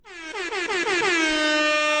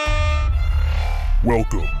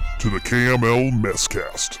Welcome to the KML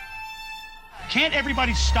Messcast. Can't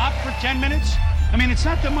everybody stop for 10 minutes? I mean, it's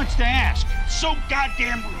not that much to ask. It's so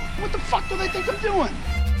goddamn rude. What the fuck do they think I'm doing?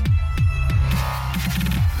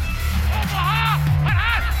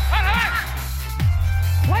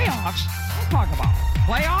 Playoffs? Don't talk about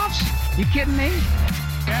playoffs. You kidding me?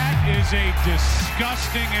 That is a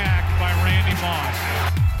disgusting act by Randy Moss.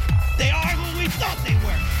 They are who we thought they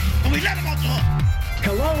were, and we let them off the hook.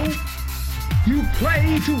 Hello? You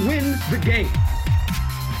play to win the game.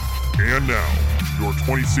 And now, your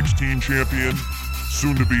 2016 champion,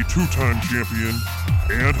 soon to be two-time champion,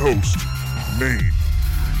 and host, Maine.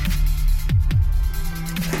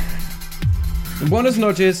 Buenas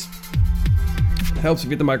noches. Helps if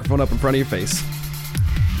you get the microphone up in front of your face.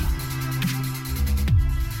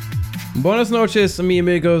 Buenas noches, mi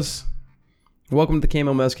amigos. Welcome to the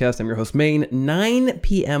KML Messcast. I'm your host, Maine. 9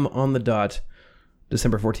 p.m. on the dot,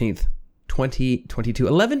 December 14th, 2022.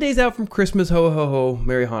 11 days out from Christmas. Ho, ho, ho.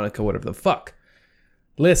 Merry Hanukkah, whatever the fuck.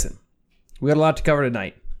 Listen, we got a lot to cover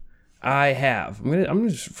tonight. I'm gonna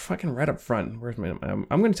just fucking right up front. I'm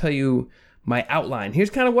gonna tell you my outline. Here's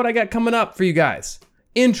kind of what I got coming up for you guys.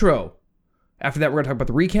 Intro. After that, we're going to talk about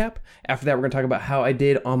the recap. After that, we're going to talk about how I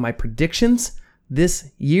did on my predictions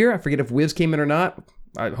this year. I forget if Wiz came in or not.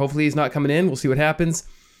 Hopefully he's not coming in. We'll see what happens.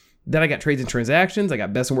 Then I got trades and transactions. I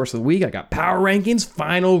got best and worst of the week. I got power rankings,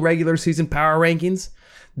 final regular season power rankings.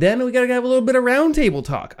 Then we got to have a little bit of roundtable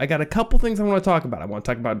talk. I got a couple things I want to talk about. I want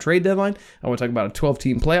to talk about a trade deadline. I want to talk about a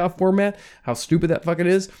 12-team playoff format, how stupid that fucking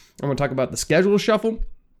is. I want to talk about the schedule shuffle.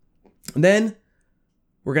 And then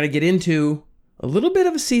we're going to get into a little bit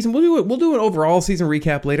of a season. We'll do an overall season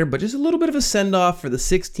recap later, but just a little bit of a send-off for the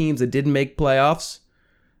 6 teams that didn't make playoffs.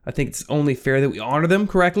 I think it's only fair that we honor them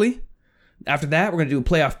correctly. After that, we're going to do a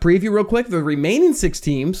playoff preview real quick for the remaining 6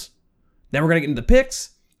 teams. Then we're going to get into the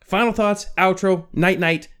picks, final thoughts, outro,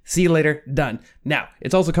 night, see you later, done. Now,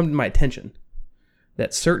 it's also come to my attention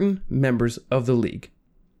that certain members of the league,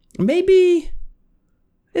 maybe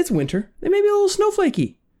it's winter, they may be a little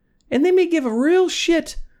snowflakey, and they may give a real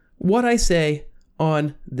shit what I say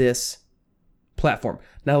on this platform.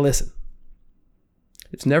 Now listen,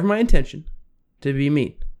 it's never my intention to be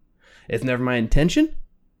mean. It's never my intention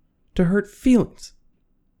to hurt feelings.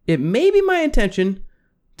 It may be my intention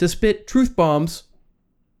to spit truth bombs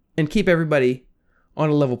and keep everybody on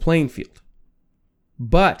a level playing field.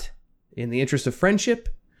 But in the interest of friendship,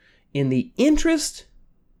 in the interest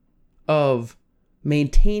of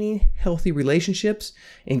maintaining healthy relationships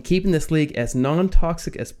and keeping this league as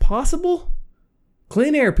non-toxic as possible,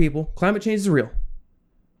 clean air, people, climate change is real.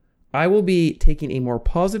 I will be taking a more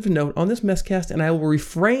positive note on this messcast, and I will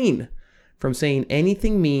refrain from saying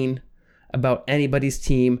anything mean about anybody's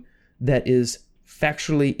team that is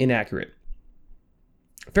factually inaccurate.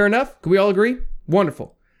 Fair enough? Can we all agree?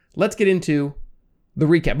 Wonderful. Let's get into the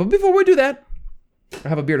recap. But before we do that, I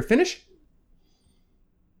have a beer to finish.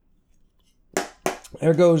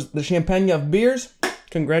 There goes the champagne of beers.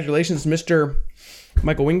 Congratulations, Mr.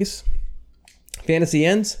 Michael Wingus. Fantasy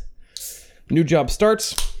ends. New job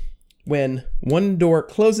starts. When one door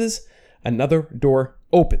closes, another door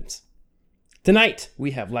opens. Tonight,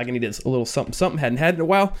 we have Lagunitas, a little something. Hadn't had it in a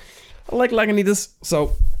while. I like Lagunitas,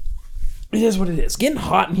 so it is what it is. Getting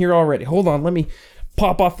hot in here already. Hold on, let me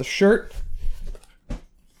pop off the shirt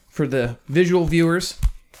for the visual viewers.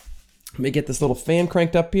 Let me get this little fan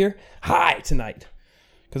cranked up here. High tonight,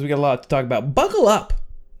 because we got a lot to talk about. Buckle up.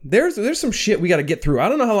 There's some shit we got to get through. I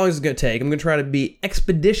don't know how long this is going to take. I'm going to try to be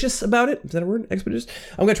expeditious about it. Is that a word? Expeditious?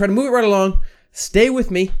 I'm going to try to move it right along. Stay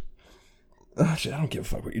with me. Oh, shit, I don't give a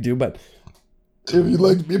fuck what you do, but if you'd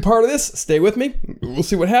like to be a part of this, stay with me. We'll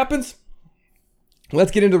see what happens. Let's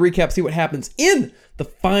get into the recap, see what happens in the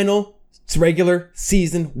final regular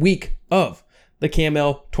season week of the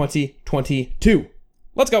KML 2022.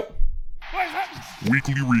 Let's go.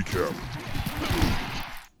 Weekly recap.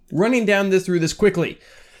 Running down through this quickly.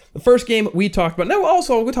 The first game we talked about. No,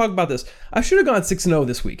 also, we'll talk about this. I should have gone 6-0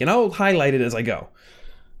 this week, and I'll highlight it as I go.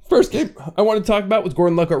 First game I wanted to talk about was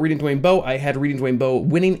Gordon Luckout reading Dwayne Bowe. I had Reading Dwayne Bowe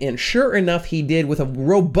winning, and sure enough, he did with a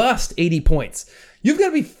robust 80 points. You've got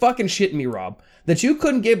to be fucking shitting me, Rob, that you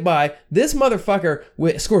couldn't get by this motherfucker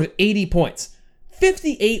scores 80 points.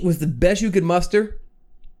 58 was the best you could muster.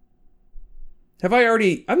 Have I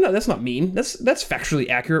already... That's not mean. That's factually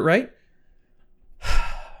accurate, right?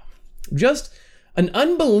 Just an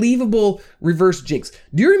unbelievable reverse jinx.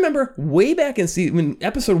 Do you remember way back in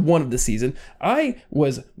episode 1 of the season, I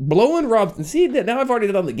was blowing Rob... See, now I've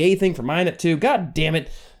already done the gay thing for mine at 2. God damn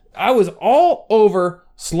it. I was all over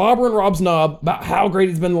slobbering Rob Snob about how great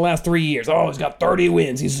he's been the last 3 years. Oh, he's got 30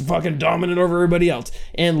 wins. He's fucking dominant over everybody else.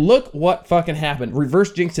 And look what fucking happened.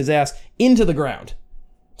 Reverse jinxed his ass into the ground.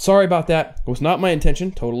 Sorry about that. It was not my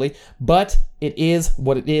intention, totally. But it is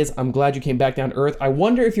what it is. I'm glad you came back down to earth. I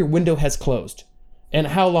wonder if your window has closed and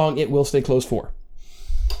how long it will stay closed for.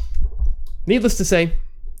 Needless to say,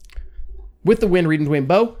 with the win, Reed and Dwayne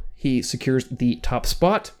Bowe, he secures the top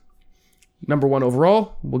spot. Number 1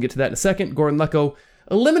 overall. We'll get to that in a second. Gordon Lucko,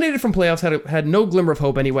 eliminated from playoffs, had no glimmer of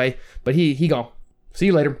hope anyway, but he gone. See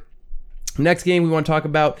you later. Next game we want to talk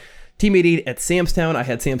about, Team 88 at Samstown. I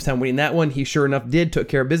had Samstown winning that one. He sure enough did. Took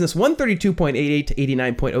care of business. 132.88 to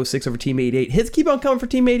 89.06 over Team 88. Hits keep on coming for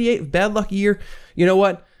Team 88. Bad luck year. You know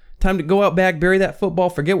what? Time to go out back, bury that football,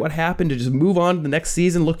 forget what happened, to just move on to the next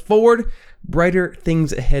season. Look forward. Brighter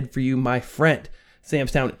things ahead for you, my friend.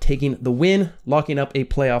 Samstown taking the win, locking up a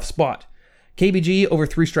playoff spot. KBG over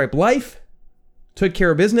Three Stripe Life. Took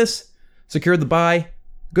care of business. Secured the bye.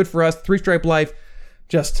 Good for us. Three Stripe Life.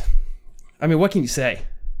 Just, I mean, what can you say?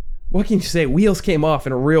 What can you say? Wheels came off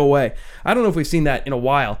in a real way. I don't know if we've seen that in a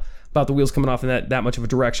while, about the wheels coming off in that much of a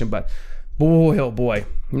direction, but boy, oh boy.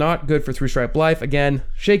 Not good for Three Stripe Life. Again,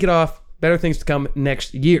 shake it off. Better things to come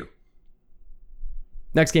next year.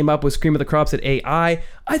 Next game up was Cream of the Crops at AI.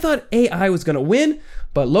 I thought AI was going to win,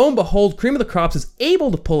 but lo and behold, Cream of the Crops is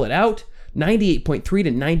able to pull it out. 98.3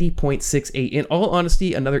 to 90.68. In all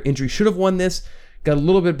honesty, another injury should have won this. Got a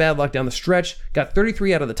little bit of bad luck down the stretch. Got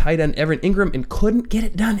 33 out of the tight end, Evan Ingram, and couldn't get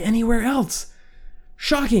it done anywhere else.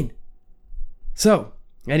 Shocking. So,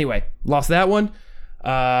 anyway, lost that one.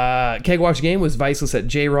 Kegwash game was Viceless at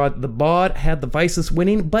J-Rod the Bod. Had the Viceless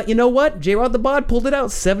winning, but you know what? J-Rod the Bod pulled it out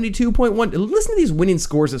 72.1. Listen to these winning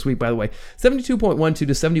scores this week, by the way. 72.12 to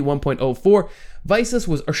 71.04. Viceless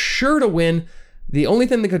was assured to win. The only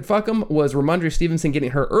thing that could fuck him was Ramondre Stevenson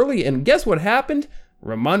getting hurt early, and guess what happened?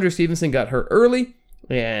 Ramondre Stevenson got hurt early,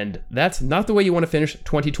 and that's not the way you want to finish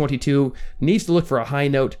 2022. Needs to look for a high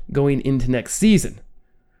note going into next season.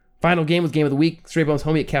 Final game was game of the week. Straight Bones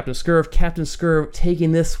homie at Captain Scurv. Captain Scurv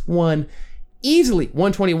taking this one easily,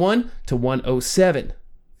 121 to 107.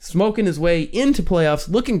 Smoking his way into playoffs,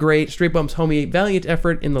 looking great. Straight Bumps homie, valiant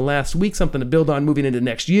effort in the last week, something to build on moving into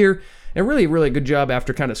next year. And really, really good job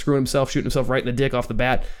after kind of screwing himself, shooting himself right in the dick off the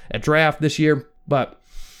bat at draft this year. But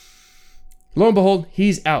lo and behold,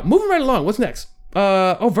 he's out. Moving right along, what's next?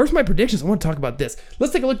 Versus my predictions. I want to talk about this.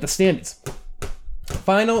 Let's take a look at the standings.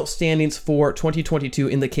 Final standings for 2022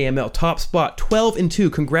 in the KML. Top spot,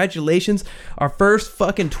 12-2. Congratulations. Our first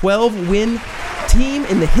fucking 12-win team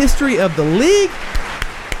in the history of the league.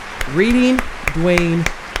 Reading Dwayne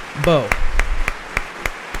Bowe.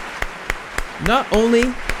 Not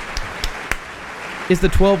only is the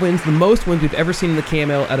 12 wins the most wins we've ever seen in the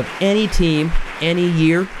KML out of any team, any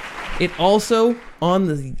year, it also, on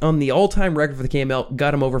the all-time record for the KML,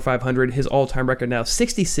 got him over 500. His all-time record now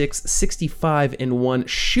 66, 65, and 1,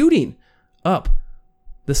 shooting up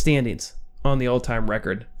the standings on the all-time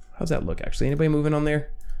record. How's that look, actually? Anybody moving on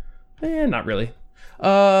there? Not really.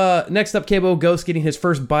 Next up, Kabo Ghost getting his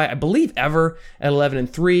first bye, I believe, ever at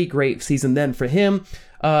 11-3. Great season then for him.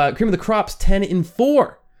 Cream of the Crops,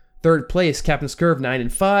 10-4. Third place, Captain Scurv,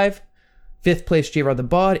 9-5. Fifth place, J-Rod the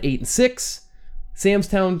Bod, 8-6.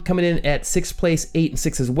 Samstown coming in at 6th place,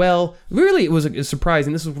 8-6 as well. Really, it was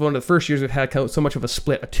surprising. This was one of the first years we've had so much of a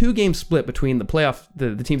split, a 2-game split between the playoff,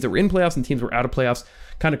 the teams that were in playoffs and teams that were out of playoffs.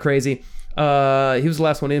 Kind of crazy. He was the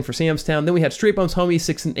last one in for Samstown. Then we had Straight Bones homie,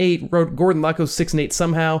 6-8. Gordon Lucko, 6-8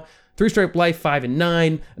 somehow. Three Stripe Life,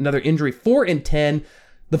 5-9. Another injury, 4-10.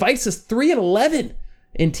 The Vice is 3-11.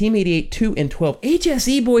 And Team 88, 2-12.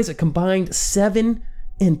 HSE boys a combined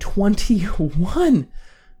 7-21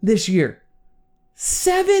 this year.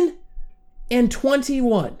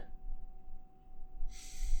 7-21.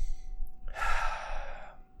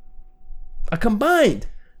 A combined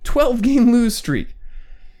 12-game lose streak.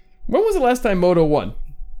 When was the last time Moto won?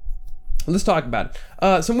 Let's talk about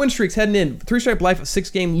it. Some win streaks heading in. Three Stripe Life, a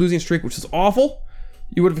 6-game losing streak, which is awful.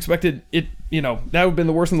 You would have expected it, that would have been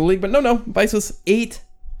the worst in the league, but no. Vice was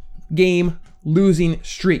 8-game losing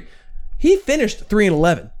streak. He finished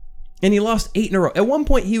 3-11, and he lost 8 in a row. At one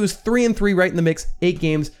point, he was 3-3 right in the mix, 8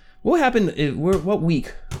 games. What happened? What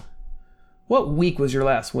week? What week was your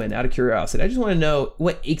last win, out of curiosity? I just want to know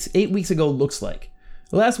what 8 weeks ago looks like.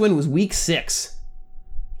 The last win was week 6.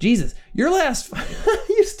 Jesus, your last,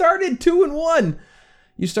 you started 2-1.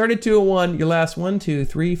 You started 2-1. Your last 1, 2,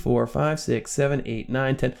 3, 4, 5, 6, 7, 8,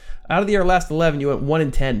 9, 10. Out of your last 11, you went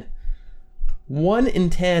 1-10.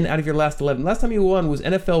 1-10 out of your last 11. Last time you won was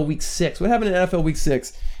NFL Week 6. What happened in NFL Week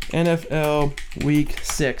 6? NFL Week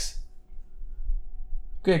 6.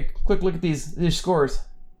 Okay, quick look at these scores.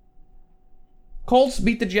 Colts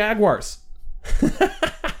beat the Jaguars.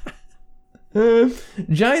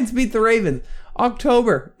 Giants beat the Ravens.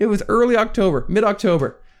 October. It was early October,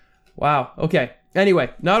 mid-October. Wow. Okay.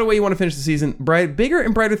 Anyway, not a way you want to finish the season. Bigger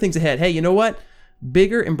and brighter things ahead. Hey, you know what?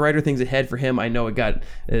 Bigger and brighter things ahead for him. I know it got...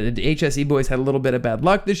 the HSE boys had a little bit of bad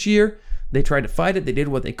luck this year. They tried to fight it. They did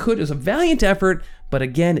what they could. It was a valiant effort. But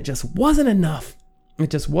again, it just wasn't enough. It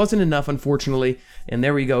just wasn't enough, unfortunately. And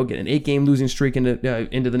there we go. Get an 8-game losing streak into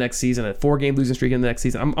the next season. A 4-game losing streak into the next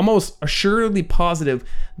season. I'm almost assuredly positive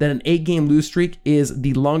that an 8-game lose streak is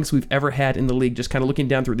the longest we've ever had in the league. Just kind of looking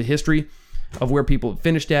down through the history of where people have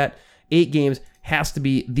finished at. 8 games has to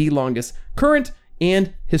be the longest current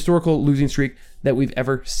and historical losing streak that we've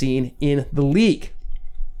ever seen in the league.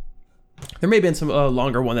 There may have been some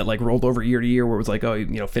longer one that like rolled over year to year where it was like, oh,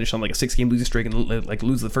 finish on like a 6-game losing streak and like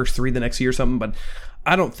lose the first 3 the next year or something, but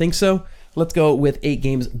I don't think so. Let's go with 8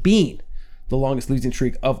 games being the longest losing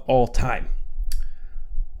streak of all time.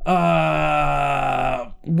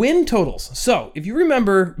 Win totals. So if you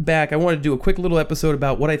remember back, I wanted to do a quick little episode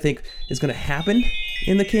about what I think is going to happen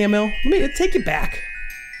in the KML. Let me take you back.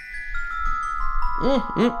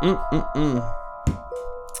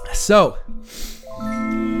 So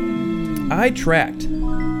I tracked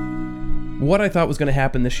what I thought was going to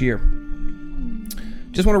happen this year.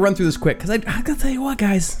 Just want to run through this quick because I gotta tell you what,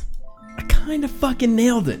 guys, I kind of fucking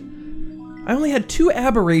nailed it. I only had 2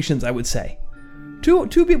 aberrations, I would say. Two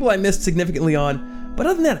people I missed significantly on, but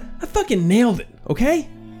other than that, I fucking nailed it, okay?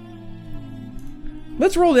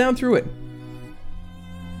 Let's roll down through it.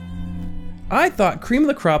 I thought Cream of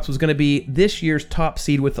the Crops was going to be this year's top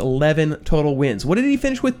seed with 11 total wins. What did he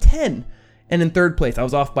finish with? 10. And in third place, I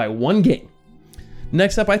was off by 1 game.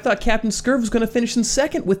 Next up, I thought Captain Scurv was going to finish in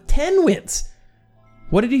second with 10 wins.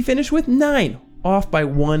 What did he finish with? 9. Off by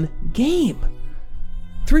 1 game.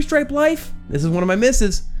 3 Stripe Life, this is one of my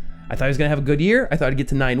misses. I thought he was going to have a good year. I thought he'd get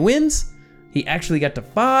to 9 wins. He actually got to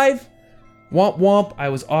 5. Womp womp, I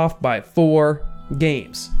was off by 4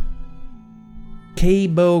 games.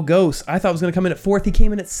 Cabo Ghost, I thought was going to come in at 4th. He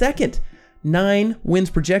came in at 2nd. 9 wins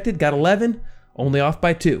projected, got 11, only off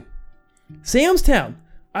by 2. Sam's Town,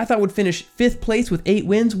 I thought would finish 5th place with 8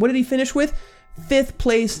 wins. What did he finish with? 5th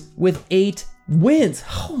place with 8 wins.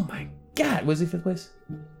 Oh my God, was he 5th place?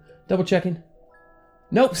 Double checking.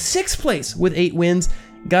 Nope, 6th place with 8 wins.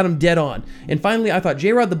 Got him dead on. And finally, I thought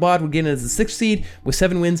J-Rod the Bod would get in as the 6th seed with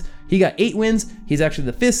 7 wins. He got 8 wins. He's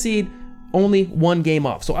actually the 5th seed, only 1 game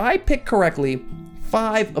off. So I picked correctly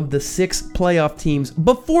 5 of the 6 playoff teams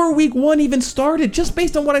before week 1 even started, just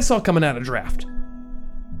based on what I saw coming out of draft.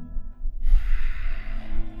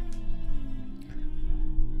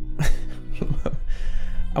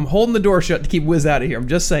 I'm holding the door shut to keep Wiz out of here. I'm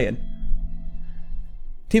just saying.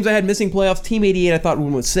 Teams I had missing playoffs. Team 88 I thought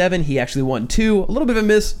would win 7. He actually won 2. A little bit of a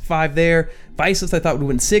miss. 5 there. Vices I thought would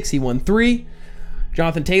win 6. He won 3.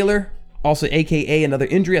 Jonathan Taylor, also AKA another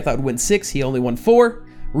injury, I thought would win 6. He only won 4.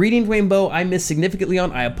 Reading Dwayne Bowe, I missed significantly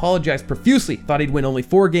on. I apologize profusely. Thought he'd win only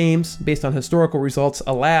 4 games based on historical results.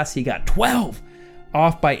 Alas, he got 12.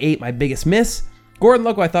 Off by 8, my biggest miss. Gordon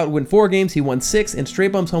Loco, I thought would win 4 games. He won 6. And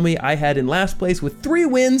Straight Bums Homie, I had in last place with 3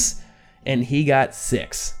 wins. And he got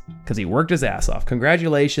 6 because he worked his ass off.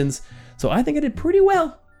 Congratulations. So I think I did pretty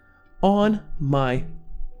well on my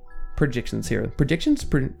predictions here. Projections.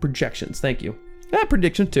 Thank you.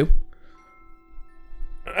 Predictions too.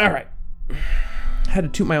 All right. Had to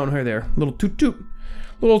toot my own hair there. Little toot toot.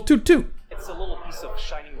 It's a little piece of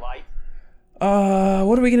shining light.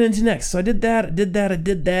 What are we getting into next? So I did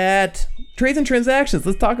that. Trades and transactions.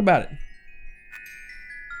 Let's talk about it.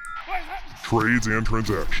 Trades and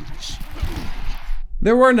transactions.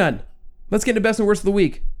 There were none. Let's get into best and worst of the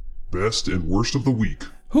week. Best and worst of the week.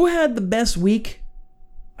 Who had the best week?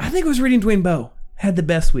 I think it was Reading Dwayne Bowe. Had the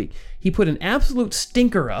best week. He put an absolute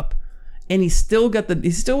stinker up, and he still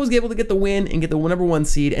was able to get the win and get the number 1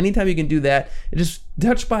 seed. Anytime you can do that, it just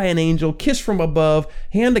touched by an angel, kiss from above,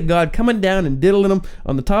 hand of God coming down and diddling him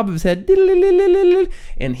on the top of his head,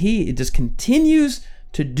 and he just continues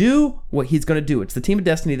to do what he's going to do. It's the Team of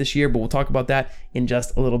Destiny this year, but we'll talk about that in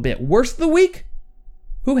just a little bit. Worst of the week?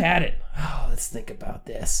 Who had it? Oh, let's think about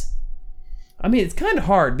this. I mean, it's kind of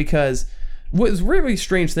hard because what was a really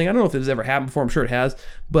strange thing, I don't know if this has ever happened before, I'm sure it has,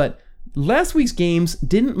 but last week's games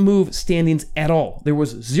didn't move standings at all. There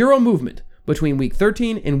was 0 movement between week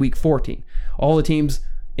 13 and week 14. All the teams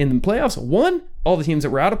in the playoffs won, all the teams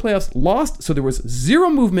that were out of playoffs lost, so there was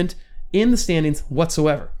 0 movement in the standings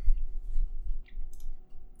whatsoever.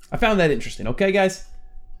 I found that interesting. Okay, guys?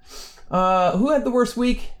 Who had the worst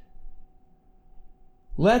week?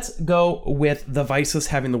 Let's go with the Viceless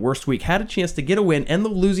having the worst week. Had a chance to get a win, end the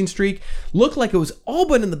losing streak. Looked like it was all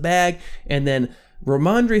but in the bag. And then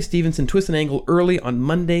Ramondre Stevenson twists an ankle early on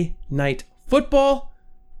Monday Night Football.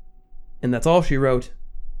 And that's all she wrote.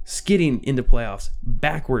 Skidding into playoffs.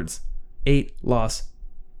 Backwards. 8 loss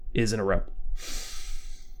is in a row.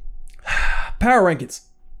 Power rankings.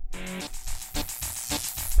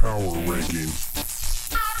 Power rankings.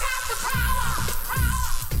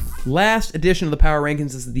 Last edition of the Power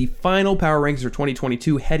Rankings is the final Power Rankings for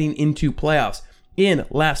 2022 heading into playoffs. In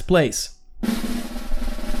last place,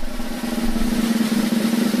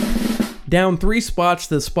 down 3 spots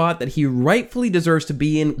to the spot that he rightfully deserves to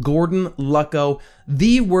be in, Gordon Lucko,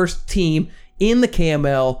 the worst team in the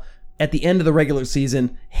KML at the end of the regular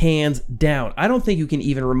season, hands down. I don't think you can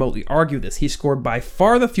even remotely argue this. He scored by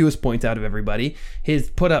far the fewest points out of everybody. He's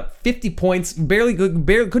put up 50 points, barely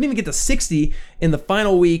couldn't even get to 60 in the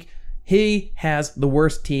final week. He has the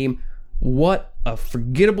worst team. What a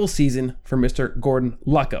forgettable season for Mr. Gordon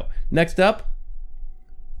Lucko. Next up,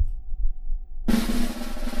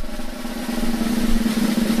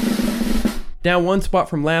 down 1 spot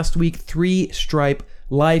from last week, 3-stripe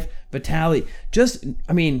life. Vitali.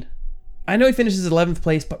 I know he finishes 11th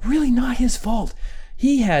place, but really not his fault.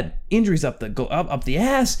 He had injuries up the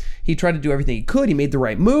ass. He tried to do everything he could. He made the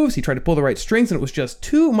right moves. He tried to pull the right strings, and it was just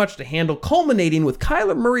too much to handle, culminating with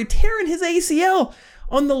Kyler Murray tearing his ACL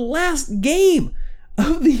on the last game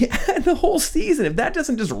of the whole season. If that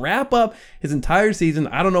doesn't just wrap up his entire season,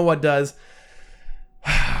 I don't know what does.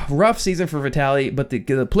 Rough season for Vitali, but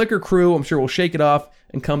the Plicker crew, I'm sure, will shake it off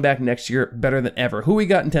and come back next year better than ever. Who we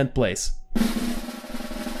got in 10th place?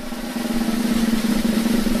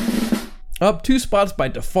 Up 2 spots by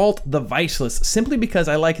default, the Viceless, simply because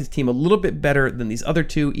I like his team a little bit better than these other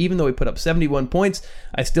two. Even though he put up 71 points,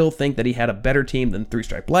 I still think that he had a better team than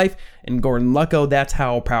 3-Stripe Life and Gordon Lucko. That's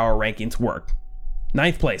how power rankings work.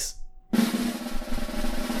 9th place.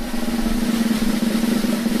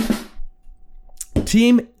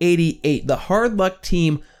 Team 88, the hard luck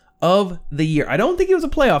team of the year. I don't think he was a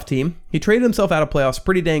playoff team. He traded himself out of playoffs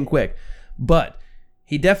pretty dang quick, but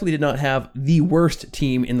he definitely did not have the worst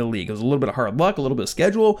team in the league. It was a little bit of hard luck, a little bit of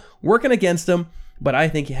schedule working against him, but I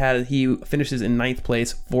think he finishes in 9th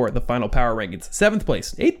place for the final power rankings. 7th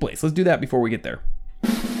place, 8th place. Let's do that before we get there.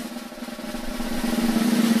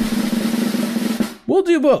 We'll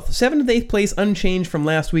do both. 7th and 8th place unchanged from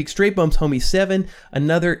last week. Straight bumps homie 7,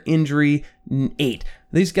 another injury 8.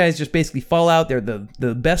 These guys just basically fall out. They're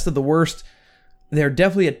the best of the worst. They're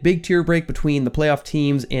definitely a big tier break between the playoff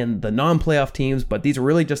teams and the non-playoff teams, but these are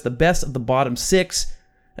really just the best of the bottom 6.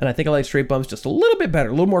 And I think I like Straight Bumps just a little bit better,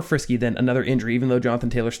 a little more frisky than another injury, even though Jonathan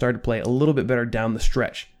Taylor started to play a little bit better down the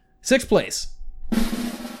stretch. 6th place.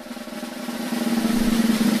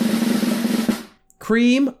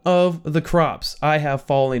 Cream of the crops. I have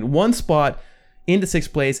fallen 1 spot into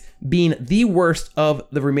 6th place, being the worst of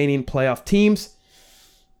the remaining playoff teams.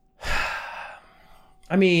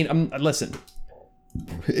 Listen.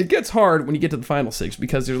 It gets hard when you get to the final 6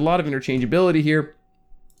 because there's a lot of interchangeability here.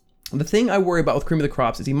 The thing I worry about with Cream of the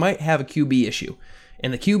Crops is he might have a QB issue,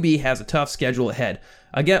 and the QB has a tough schedule ahead.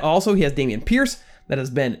 Again, also, he has Dameon Pierce that has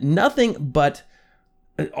been nothing but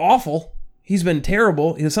awful. He's been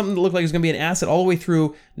terrible. He has something that looked like he was going to be an asset all the way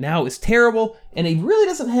through. Now is terrible, and he really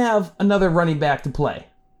doesn't have another running back to play.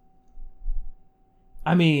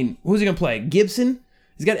 Who's he going to play? Gibson?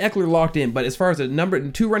 He's got Eckler locked in, but as far as a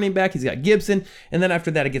number 2 running back, he's got Gibson, and then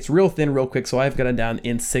after that, it gets real thin real quick, so I've got him down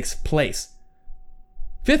in 6th place.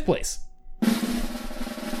 5th place.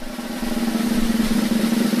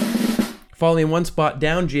 Falling 1 spot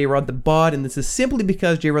down, J-Rod the Bod, and this is simply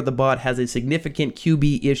because J-Rod the Bod has a significant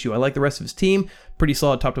QB issue. I like the rest of his team, pretty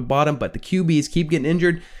solid top to bottom, but the QBs keep getting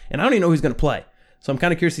injured, and I don't even know who's going to play. So I'm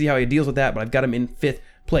kind of curious to see how he deals with that, but I've got him in 5th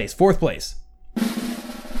place. 4th place.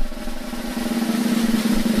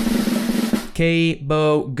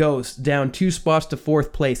 K-Bo Ghost down 2 spots to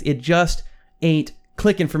 4th place. It just ain't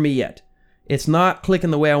clicking for me yet. It's not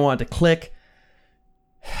clicking the way I want it to click.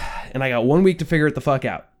 And I got 1 week to figure it the fuck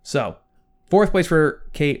out. So, 4th place for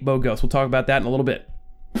K-Bo Ghost. We'll talk about that in a little bit.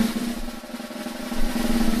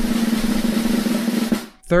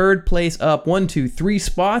 3rd place up 1, 2, 3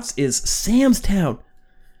 spots is Sam's Town.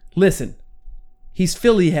 Listen, he's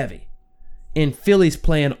Philly heavy. And Philly's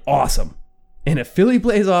playing awesome. And if Philly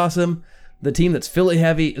plays awesome, the team that's Philly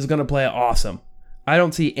heavy is going to play awesome. I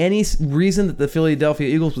don't see any reason that the Philadelphia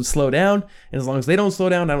Eagles would slow down. And as long as they don't slow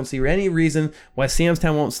down, I don't see any reason why Sam's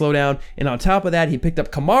Town won't slow down. And on top of that, he picked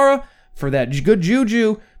up Kamara for that good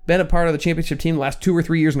juju. Been a part of the championship team the last 2 or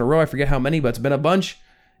 3 years in a row. I forget how many, but it's been a bunch.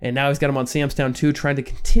 And now he's got him on Sam's Town too, trying to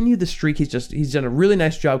continue the streak. He's done a really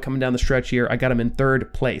nice job coming down the stretch here. I got him in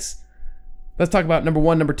third place. Let's talk about number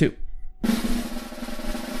 1, number 2.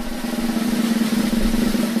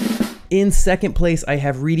 In second place, I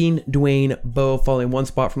have Reading Dwayne Bowe falling one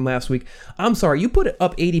spot from last week. I'm sorry, you put it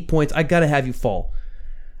up 80 points. I gotta have you fall.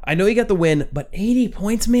 I know you got the win, but 80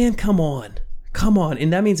 points, man, come on. Come on.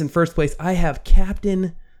 And that means in first place, I have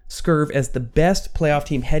Captain Scurv as the best playoff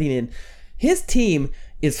team heading in. His team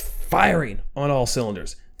is firing on all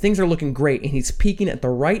cylinders. Things are looking great, and he's peaking at the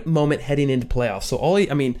right moment heading into playoffs. So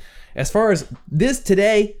as far as this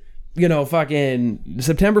today, fucking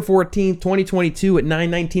September 14th, 2022 at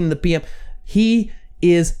 9:19 in the PM, he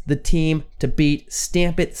is the team to beat.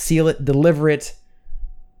 Stamp it, seal it, deliver it.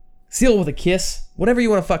 Seal it with a kiss, whatever you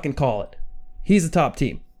want to fucking call it. He's the top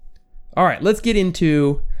team. All right, let's get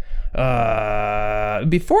into,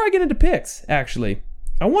 before I get into picks, actually,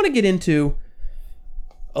 I want to get into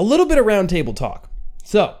a little bit of roundtable talk.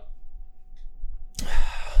 So,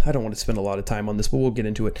 I don't want to spend a lot of time on this, but we'll get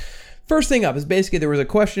into it. First thing up is basically there was a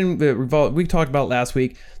question that we talked about last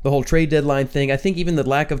week, the whole trade deadline thing. I think even the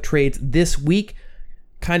lack of trades this week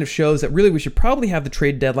kind of shows that really we should probably have the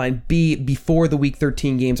trade deadline be before the Week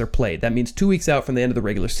 13 games are played. That means 2 weeks out from the end of the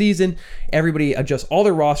regular season. Everybody adjusts all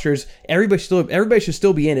their rosters. Everybody should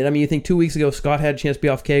still be in it. I mean, you think 2 weeks ago Scott had a chance to be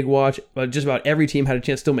off keg watch, but just about every team had a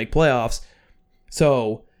chance to still make playoffs.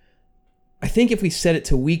 So I think if we set it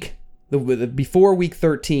to before Week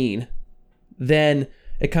 13, then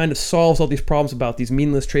it kind of solves all these problems about these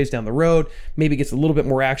meaningless trades down the road. Maybe gets a little bit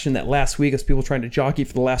more action that last week as people trying to jockey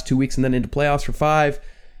for the last 2 weeks and then into playoffs for 5.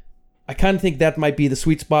 I kind of think that might be the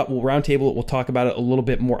sweet spot. We'll roundtable it. We'll talk about it a little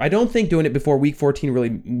bit more. I don't think doing it before Week 14 really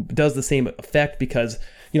does the same effect because,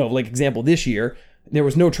 like example this year, there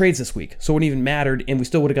was no trades this week, so it wouldn't even mattered, and we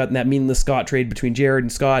still would have gotten that meaningless Scott trade between Jared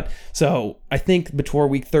and Scott. So I think before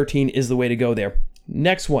Week 13 is the way to go there.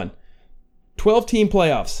 Next one, 12-team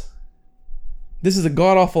playoffs. This is a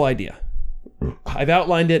god-awful idea. I've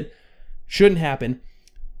outlined it. Shouldn't happen.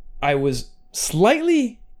 I was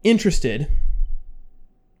slightly interested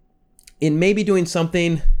in maybe doing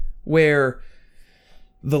something where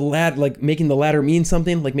making the ladder mean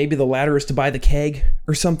something, like maybe the ladder is to buy the keg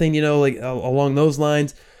or something, along those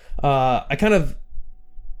lines. I kind of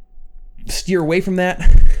steer away from that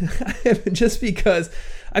just because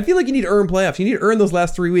I feel like you need to earn playoffs. You need to earn those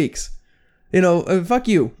last 3 weeks. Fuck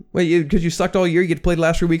you. Because you sucked all year, you get to play the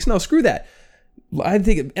last 3 weeks. No, screw that. I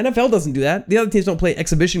think NFL doesn't do that. The other teams don't play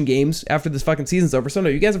exhibition games after this fucking season's over. So no,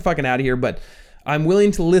 you guys are fucking out of here, but I'm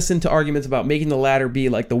willing to listen to arguments about making the ladder be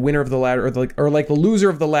like the winner of the ladder or like the loser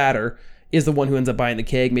of the ladder is the one who ends up buying the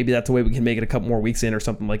keg. Maybe that's the way we can make it a couple more weeks in or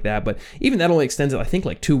something like that. But even that only extends it, I think,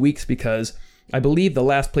 like 2 weeks because I believe the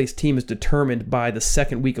last place team is determined by the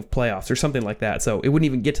second week of playoffs or something like that. So it wouldn't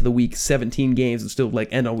even get to the week 17 games and still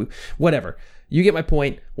end on whatever. You get my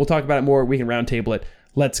point. We'll talk about it more. We can roundtable it.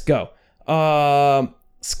 Let's go.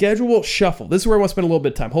 Schedule shuffle. This is where I want to spend a little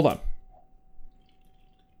bit of time. Hold on.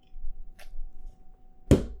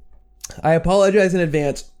 I apologize in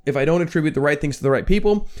advance if I don't attribute the right things to the right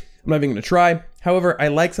people. I'm not even going to try. However, I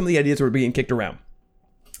like some of the ideas that are being kicked around.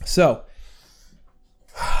 So,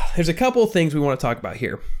 there's a couple of things we want to talk about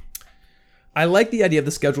here. I like the idea of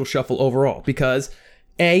the schedule shuffle overall because,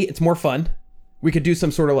 A, it's more fun. We could do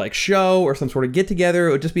some sort of like show or some sort of get together.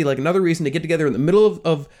 It would just be like another reason to get together in the middle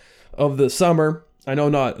of the summer. I know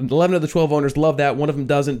not 11 of the 12 owners love that. One of them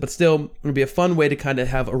doesn't, but still, it would be a fun way to kind of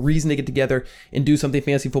have a reason to get together and do something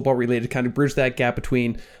fantasy football related to kind of bridge that gap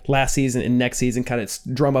between last season and next season, kind of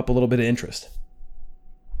drum up a little bit of interest.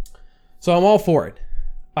 So I'm all for it.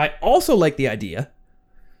 I also like the idea,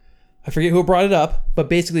 I forget who brought it up, but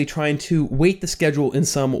basically trying to weight the schedule in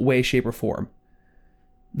some way, shape, or form.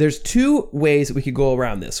 There's 2 ways that we could go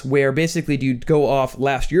around this, where basically do you go off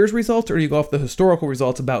last year's results or do you go off the historical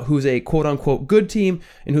results about who's a quote-unquote good team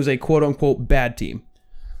and who's a quote-unquote bad team.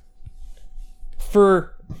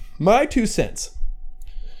 For my 2 cents,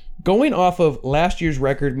 going off of last year's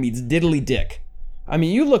record means diddly dick. I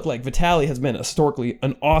mean, you look like Vitali has been historically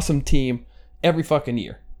an awesome team every fucking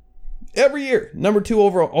year. Every year. Number 2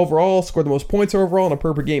 overall, scored the most points overall on a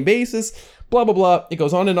per game basis, blah, blah, blah. It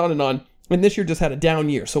goes on and on and on. And this year just had a down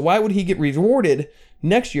year. So why would he get rewarded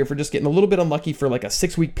next year for just getting a little bit unlucky for like a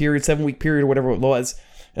 6-week period, 7-week period, or whatever it was,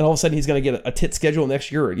 and all of a sudden he's going to get a tit schedule next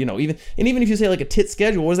year, or, even if you say like a tit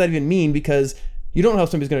schedule, what does that even mean? Because you don't know how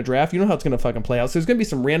somebody's going to draft, you don't know how it's going to fucking play out. So there's going to be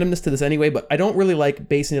some randomness to this anyway, but I don't really like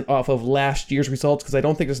basing it off of last year's results because I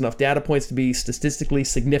don't think there's enough data points to be statistically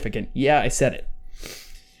significant. Yeah, I said it.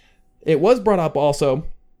 It was brought up also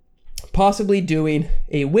possibly doing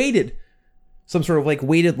a weighted some sort of like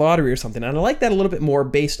weighted lottery or something. And I like that a little bit more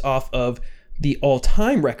based off of the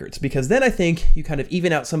all-time records, because then I think you kind of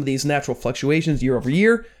even out some of these natural fluctuations year over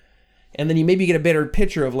year, and then you maybe get a better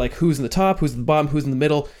picture of like who's in the top, who's in the bottom, who's in the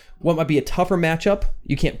middle, what might be a tougher matchup.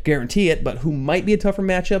 You can't guarantee it, but who might be a tougher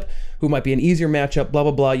matchup, who might be an easier matchup, blah,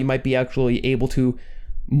 blah, blah. You might be actually able to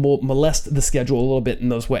molest the schedule a little bit in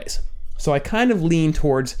those ways. So I kind of lean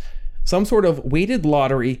towards some sort of weighted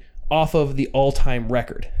lottery off of the all-time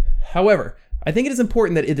record. However, I think it is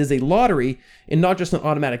important that it is a lottery and not just an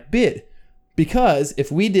automatic bid, because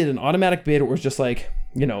if we did an automatic bid, it was just like,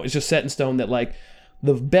 it's just set in stone that like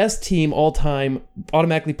the best team all time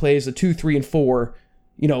automatically plays the 2, 3, and 4,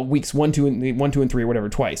 weeks 1, 2, and 3, or whatever,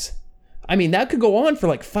 twice. I mean, that could go on for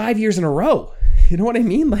like 5 years in a row. You know what I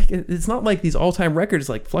mean? Like, it's not like these all-time records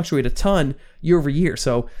like fluctuate a ton year over year.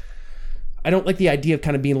 So I don't like the idea of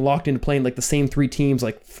kind of being locked into playing like the same 3 teams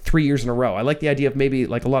like 3 years in a row. I like the idea of maybe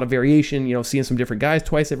like a lot of variation, seeing some different guys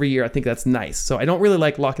twice every year. I think that's nice. So I don't really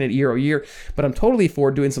like locking it year over year, but I'm totally for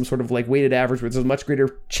doing some sort of like weighted average where there's a much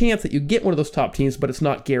greater chance that you get one of those top teams, but it's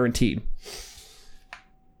not guaranteed.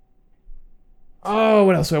 Oh,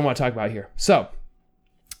 what else do I want to talk about here? So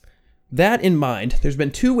that in mind, there's been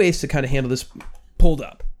 2 ways to kind of handle this pulled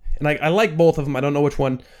up. And I like both of them. I don't know which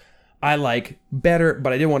one I like better,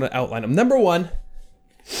 but I did want to outline them. Number 1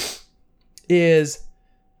 is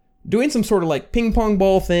doing some sort of like ping pong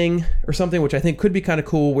ball thing or something, which I think could be kind of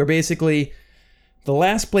cool, where basically the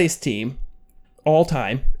last place team all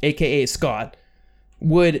time, aka Scott,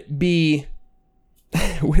 would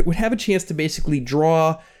have a chance to basically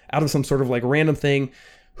draw out of some sort of like random thing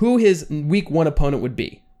who his week 1 opponent would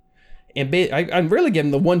be. And I'd really give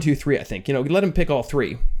him the 1, 2, 3, I think. Let him pick all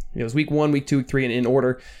 3. It was week 1, week 2, week 3 in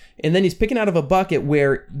order. And then he's picking out of a bucket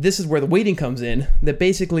where this is where the weighting comes in, that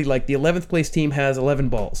basically like the 11th place team has 11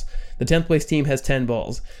 balls. The 10th place team has 10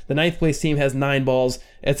 balls. The 9th place team has 9 balls,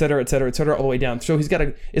 et cetera, all the way down. So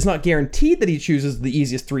it's not guaranteed that he chooses the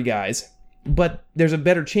easiest 3 guys, but there's a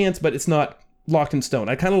better chance, but it's not locked in stone.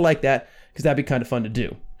 I kind of like that because that'd be kind of fun to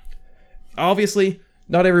do. Obviously,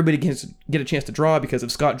 not everybody can get a chance to draw, because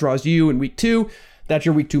if Scott draws you in week 2, that's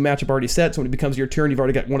your week 2 matchup already set. So when it becomes your turn, you've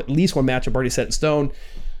already got at least one matchup already set in stone.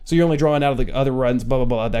 So you're only drawing out of the other runs, blah, blah,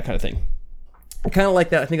 blah, that kind of thing. I kind of like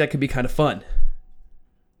that. I think that could be kind of fun.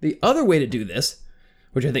 The other way to do this,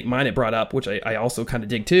 which I think mine had brought up, which I also kind of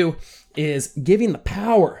dig too, is giving the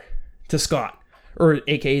power to Scott, or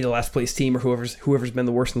aka the last place team, or whoever's been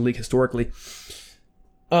the worst in the league historically,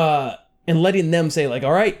 and letting them say like,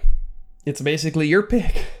 all right, it's basically your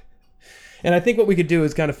pick. And I think what we could do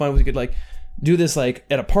is kind of fun. We could like do this like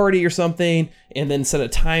at a party or something, and then set a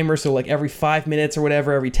timer. So like every 5 minutes or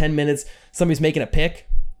whatever, every 10 minutes, somebody's making a pick.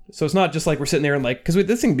 So it's not just like we're sitting there and like, because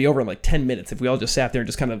this thing would be over in like 10 minutes if we all just sat there and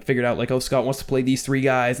just kind of figured out like, oh, Scott wants to play these 3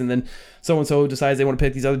 guys, and then so-and-so decides they want to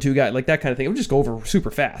pick these other 2 guys, like that kind of thing. It would just go over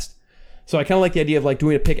super fast. So I kind of like the idea of like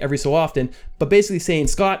doing a pick every so often, but basically saying,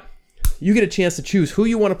 Scott, you get a chance to choose who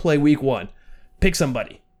you want to play week 1. Pick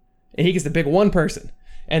somebody. And he gets to pick one person.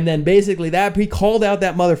 And then basically he called out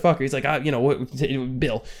that motherfucker. He's like,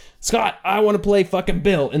 Bill. Scott, I want to play fucking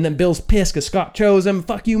Bill. And then Bill's pissed because Scott chose him.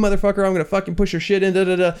 Fuck you, motherfucker. I'm going to fucking push your shit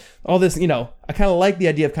in. All this, I kind of like the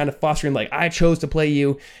idea of kind of fostering like, I chose to play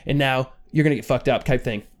you, and now you're going to get fucked up type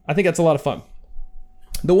thing. I think that's a lot of fun.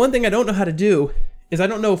 The one thing I don't know how to do is I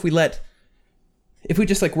don't know if we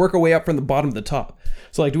just like work our way up from the bottom to the top.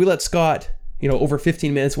 So like, do we let Scott, over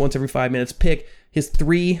 15 minutes, once every 5 minutes, pick his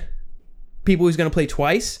 3 people he's going to play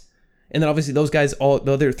twice, and then obviously those guys,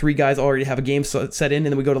 the other 3 guys already have a game set in, and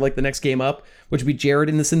then we go to like the next game up, which would be Jared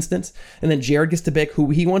in this instance, and then Jared gets to pick who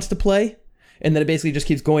he wants to play, and then it basically just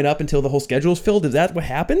keeps going up until the whole schedule is filled. Is that what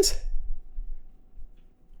happens?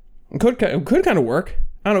 It could kind of work.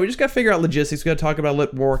 I don't know. We just got to figure out logistics. We got to talk about it a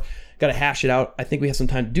little more. Got to hash it out. I think we have some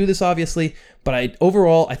time to do this, obviously. But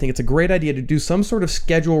overall, I think it's a great idea to do some sort of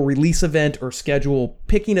schedule release event or schedule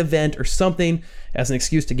picking event or something as an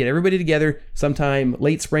excuse to get everybody together sometime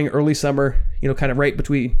late spring, early summer, kind of right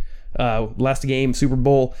between last game, Super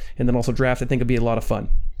Bowl, and then also draft. I think it'd be a lot of fun.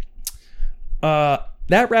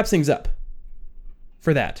 That wraps things up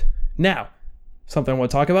for that. Now, something I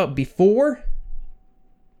want to talk about before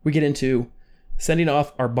we get into sending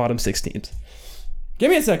off our bottom 6 teams. Give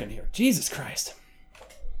me a second here. Jesus Christ.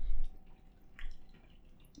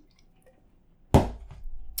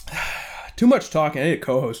 Too much talking. I need a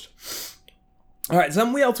co-host. All right,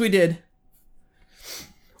 something else we did.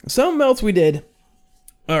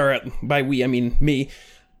 All right, by we, I mean me.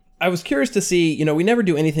 I was curious to see, we never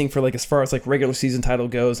do anything for like as far as like regular season title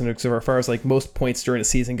goes, and as far as like most points during a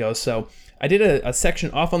season goes. So I did a section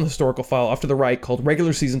off on the historical file off to the right called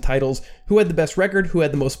regular season titles, who had the best record, who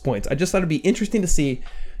had the most points. I just thought it'd be interesting to see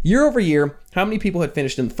year over year how many people had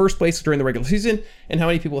finished in the first place during the regular season and how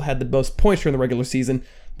many people had the most points during the regular season.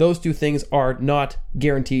 Those two things are not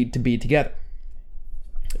guaranteed to be together.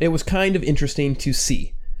 It was kind of interesting to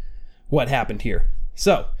see what happened here.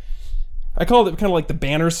 So, I called it kind of like the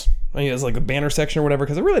banners. I mean, it's like a banner section or whatever,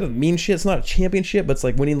 because it really doesn't mean shit. It's not a championship, but it's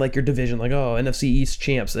like winning like your division, like, oh, NFC East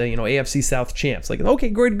champs, AFC South champs. Like, okay,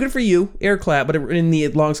 great, good for you, air clap, but in the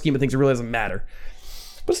long scheme of things, it really doesn't matter.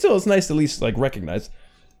 But still, it's nice to at least like recognize.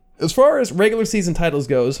 As far as regular season titles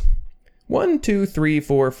goes, 1, 2, 3,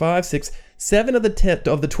 4, 5, 6, 7 of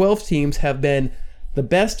the 12 teams have been the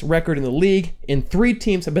best record in the league, and 3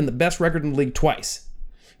 teams have been the best record in the league twice.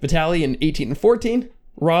 Vitaly in 18 and 14,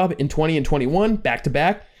 Rob in 20 and 21, back to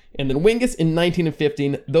back, and then Wingus in 19 and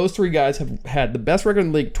 15. Those 3 guys have had the best record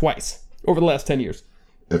in the league twice over the last 10 years.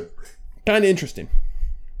 Kind of interesting.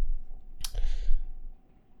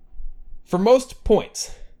 For most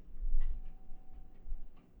points,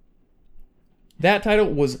 that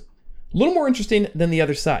title was a little more interesting than the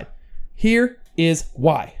other side. Here is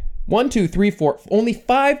why. 1, 2, 3, 4. Only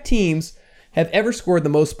 5 teams have ever scored the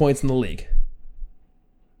most points in the league.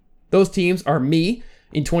 Those teams are me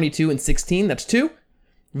in 22 and 16. That's 2.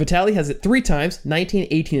 Vitaly has it 3 times, 19,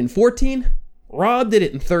 18, and 14. Rob did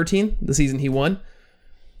it in 13, the season he won.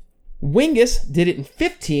 Wingus did it in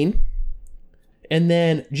 15. And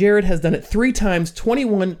then Jared has done it 3 times,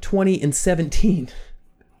 21, 20, and 17.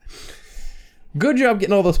 Good job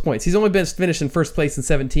getting all those points. He's only been finished in first place in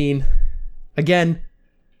 17. Again,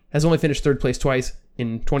 has only finished third place twice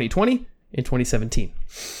in 2020 and 2017.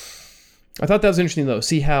 I thought that was interesting, though.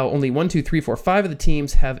 See how only 1, 2, 3, 4, 5 of the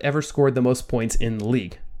teams have ever scored the most points in the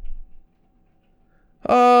league.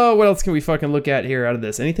 Oh, what else can we fucking look at here out of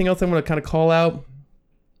this? Anything else I want to kind of call out?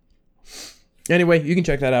 Anyway, you can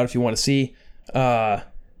check that out if you want to see. Yeah,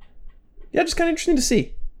 just kind of interesting to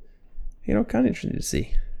see. Kind of interesting to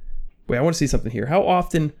see. Wait, I want to see something here. How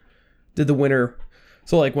often did the winner...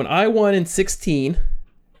 So, like, when I won in 16,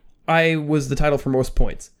 I was the title for most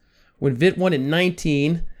points. When Vit won in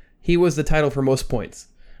 19... he was the title for most points.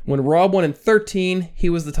 When Rob won in 13, he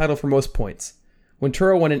was the title for most points. When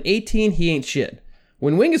Turo won in 18, he ain't shit.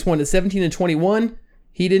 When Wingus won in 17 and 21,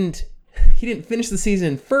 he didn't finish the season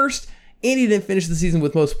in first, and he didn't finish the season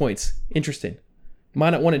with most points. Interesting.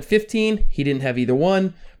 Monat won in 15, he didn't have either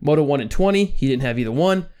one. Moto won in 20, he didn't have either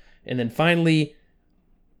one. And then finally,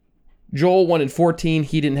 Joel won in 14,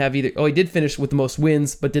 he didn't have either. Oh, he did finish with the most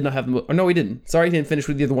wins, but did not have the most. Oh, no, he didn't. Sorry, he didn't finish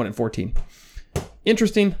with either one in 14.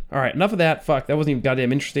 Interesting. All right, enough of that. Fuck, that wasn't even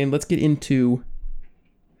goddamn interesting. Let's get into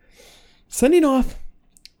sending off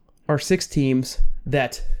our 6 teams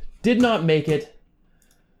that did not make it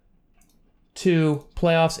to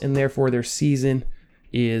playoffs, and therefore their season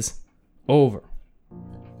is over.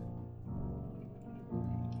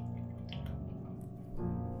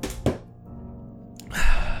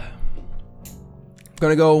 I'm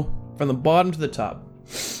going to go from the bottom to the top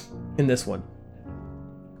in this one.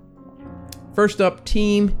 First up,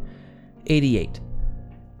 Team 88.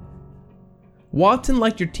 Watson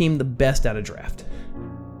liked your team the best out of draft.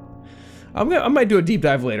 I might do a deep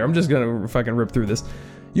dive later. I'm just going to fucking rip through this.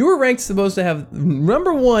 You were ranked supposed to have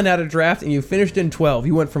number 1 out of draft, and you finished in 12.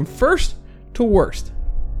 You went from first to worst.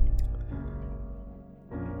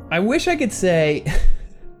 I wish I could say...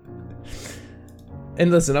 And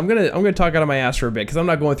listen, I'm gonna talk out of my ass for a bit, because I'm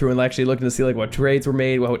not going through and actually looking to see like what trades were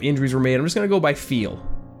made, what injuries were made. I'm just going to go by feel.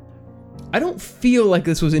 I don't feel like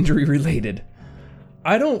this was injury related.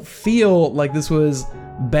 I don't feel like this was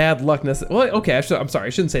bad luck necessarily. Well, okay, I'm sorry, I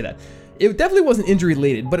shouldn't say that. It definitely wasn't injury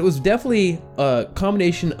related, but it was definitely a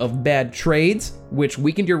combination of bad trades, which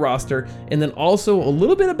weakened your roster, and then also a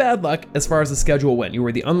little bit of bad luck as far as the schedule went. You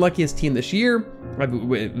were the unluckiest team this year.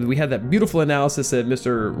 We had that beautiful analysis that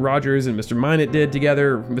Mr. Rogers and Mr. Minot did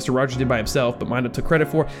together. Mr. Rogers did by himself, but Minot took credit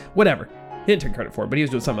for. Whatever. He didn't take credit for it, but he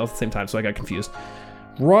was doing something else at the same time, so I got confused.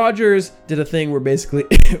 Rogers did a thing where basically,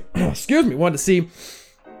 wanted to see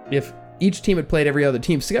if each team had played every other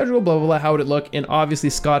team's schedule, blah, blah, blah, how would it look? And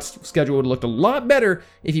obviously Scott's schedule would have looked a lot better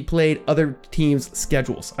if he played other teams'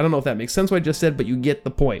 schedules. I don't know if that makes sense what I just said, but you get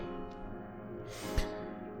the point.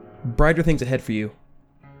 Brighter things ahead for you.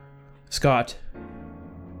 Scott.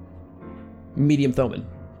 Medium Thoman.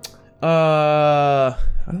 I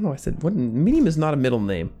don't know, I said, what? Medium is not a middle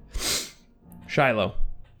name. Shiloh.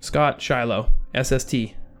 Scott Shiloh. SST.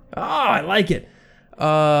 I like it.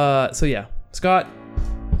 So yeah, Scott,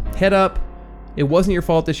 head up. It wasn't your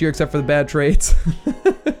fault this year except for the bad trades.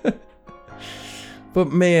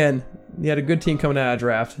 But man, you had a good team coming out of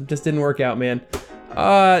draft. It just didn't work out, man.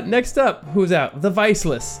 Next up, who's out? The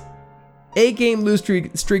Viceless. 8-game lose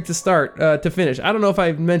streak to start, to finish. I don't know if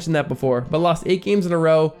I've mentioned that before, but lost 8 games in a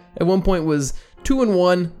row. At one point was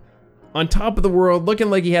 2-1, on top of the world, looking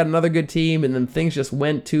like he had another good team, and then things just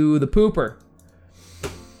went to the pooper.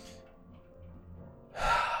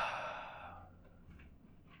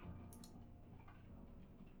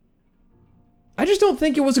 I just don't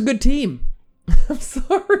think it was a good team. I'm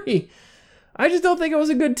sorry. I just don't think it was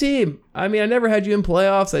a good team. I mean, I never had you in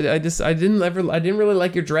playoffs. I didn't really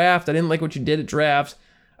like your draft. I didn't like what you did at draft.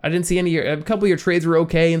 I didn't see a couple of your trades were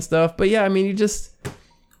okay and stuff. But yeah, I mean,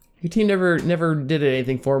 your team never did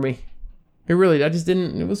anything for me. It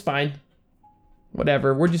was fine.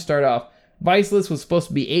 Whatever. Where'd you start off? Viceless was supposed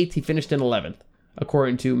to be 8th. He finished in 11th,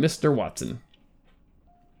 according to Mr. Watson.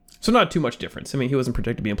 So not too much difference. I mean, he wasn't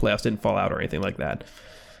projected to be in playoffs, didn't fall out or anything like that.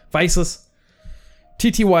 Viceless,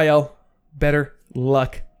 TTYL, better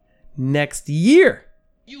luck next year.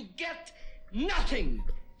 You get nothing.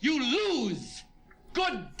 You lose.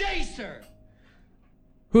 Good day, sir.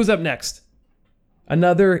 Who's up next?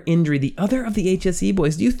 Another injury. The other of the HSE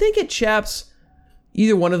boys. Do you think it chaps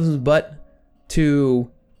either one of them's butt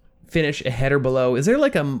to finish ahead or below? Is there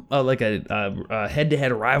like a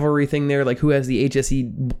head-to-head rivalry thing there? Like who has the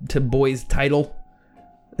HSE to boys title?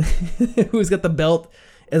 Who's got the belt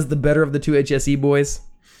as the better of the two HSE boys?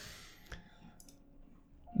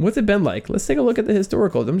 What's it been like? Let's take a look at the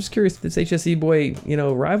historicals. I'm just curious, this HSE boy,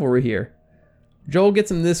 rivalry here. Joel gets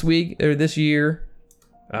him this year.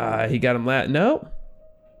 He got him no.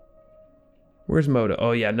 Where's Moto?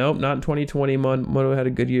 Oh yeah, nope, not in 2020. Moto had a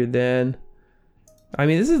good year then. I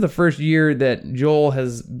mean, this is the first year that Joel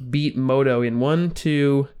has beat Moto in 1,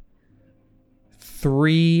 2,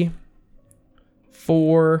 3,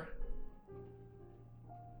 4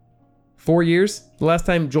 years. The last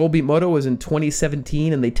time Joel beat Moto was in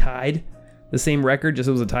 2017, and they tied the same record, just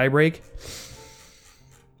it was a tie break.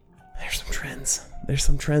 There's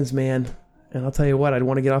some trends, man. And I'll tell you what, I'd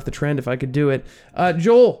want to get off the trend if I could do it.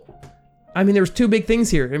 Joel, I mean, there's two big things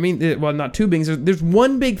here. I mean, well, not two big things. There's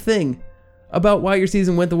one big thing about why your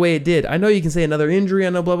season went the way it did. I know you can say another injury, I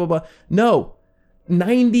know blah, blah, blah. No,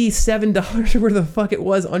 $97 or where the fuck it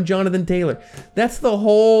was on Jonathan Taylor. That's the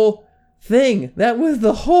whole thing. That was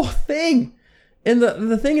the whole thing. And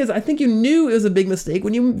the thing is, I think you knew it was a big mistake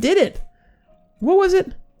when you did it. What was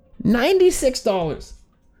it? $96.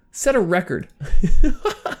 Set a record.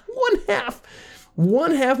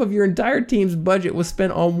 One half of your entire team's budget was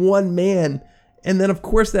spent on one man. And then, of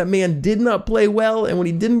course, that man did not play well. And when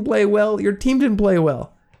he didn't play well, your team didn't play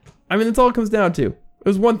well. I mean, that's all it comes down to. It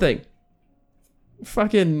was one thing.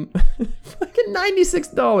 Fucking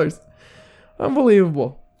 $96.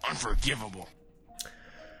 Unbelievable. Unforgivable.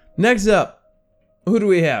 Next up, who do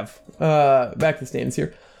we have? Back to the stands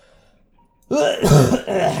here.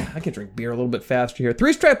 I can drink beer a little bit faster here.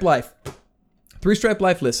 Three Stripe Life,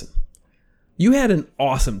 listen. You had an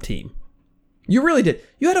awesome team. You really did.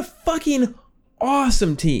 You had a fucking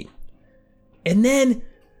awesome team. And then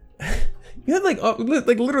you had like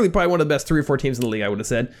literally probably one of the best 3 or 4 teams in the league, I would have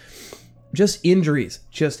said. Just injuries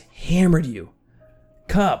just hammered you.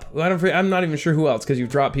 Cup. I'm not even sure who else because you've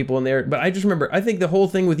dropped people in there. But I just remember, I think the whole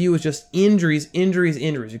thing with you was just injuries.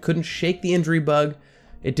 You couldn't shake the injury bug.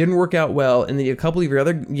 It didn't work out well. And then a couple of your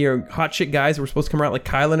other hot shit guys who were supposed to come around, like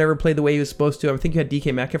Kyler never played the way he was supposed to. I think you had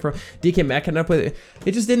DK Metcalf. DK Metcalf never played.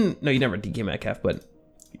 It just didn't. No, you never had DK Metcalf, but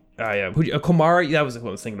Kamara, that was what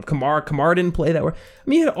I was thinking of. Kamara didn't play that way. I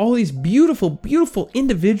mean, you had all these beautiful, beautiful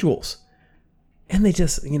individuals. And they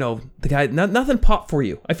just, the guy, nothing popped for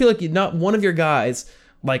you. I feel like not one of your guys,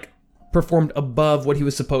 performed above what he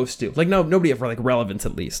was supposed to. Nobody for, relevance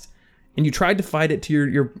at least. And you tried to fight it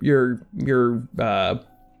to your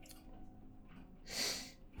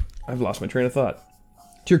I've lost my train of thought.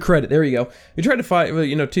 To your credit, there you go. You tried to fight,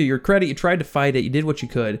 to your credit, you tried to fight it. You did what you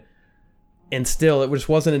could. And still, it just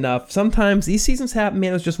wasn't enough. Sometimes these seasons happen,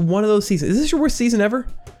 man. It was just one of those seasons. Is this your worst season ever?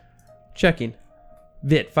 Checking.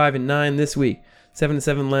 Vit, 5-9 this week.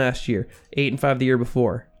 7-7 last year. 8-5 the year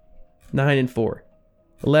before. 9-4.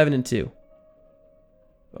 11-2.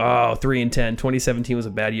 Oh, 3-10. 2017 was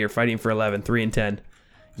a bad year. Fighting for 11. 3-10.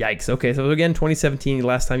 Yikes. Okay, so again, 2017,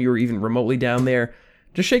 last time you were even remotely down there.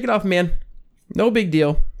 Just shake it off, man. No big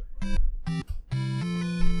deal.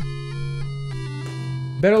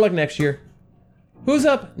 Better luck next year. Who's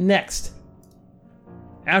up next?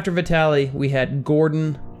 After Vitali, we had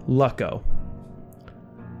Gordon Lucko.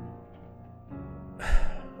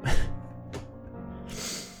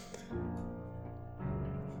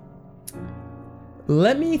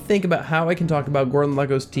 Let me think about how I can talk about Gordon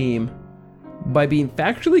Lucko's team by being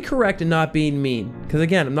factually correct and not being mean. Because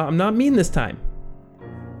again, I'm not mean this time.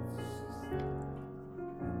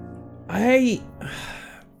 I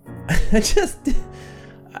just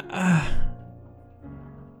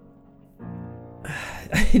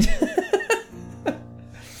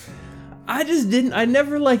didn't. I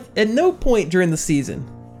never liked. At no point during the season.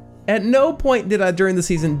 At no point did I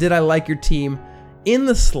like your team in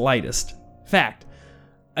the slightest. Fact.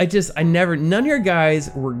 I never. None of your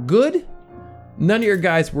guys were good. None of your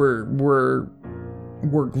guys were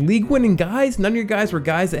league-winning guys. None of your guys were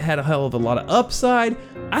guys that had a hell of a lot of upside.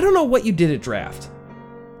 I don't know what you did at draft.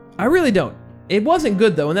 I really don't. It wasn't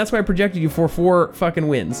good though, and that's why I projected you for 4 fucking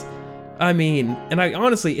wins. I mean, and I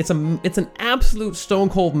honestly, it's an absolute stone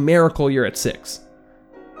cold miracle you're at 6.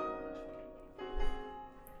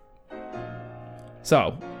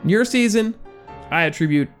 So, your season, I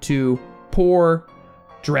attribute to poor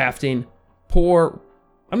drafting,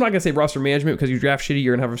 I'm not gonna say roster management because you draft shitty,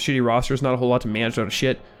 you're gonna have a shitty roster. It's not a whole lot to manage out of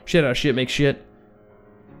shit. Shit out of shit makes shit.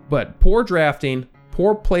 But poor drafting,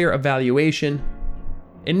 poor player evaluation,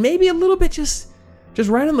 and maybe a little bit just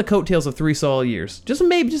right on the coattails of 3 solid years. Just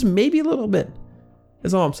maybe a little bit.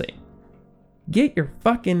 That's all I'm saying. Get your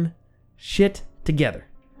fucking shit together.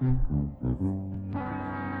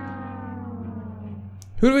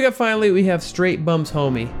 Who do we got finally? We have Straight Bums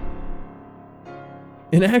Homie.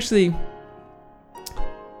 And actually,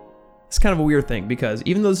 it's kind of a weird thing because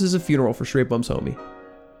even though this is a funeral for Straight Bums Homie,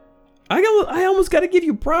 I almost got to give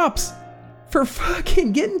you props for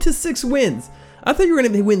fucking getting to 6 wins. I thought you were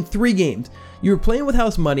going to win 3 games. You were playing with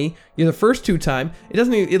house money. You're the first 2 time.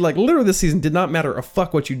 Literally this season did not matter a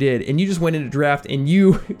fuck what you did. And you just went into draft and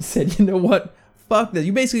you said, you know what? Fuck this.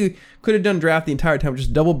 You basically could have done draft the entire time,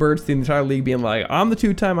 just double birds the entire league being like, I'm the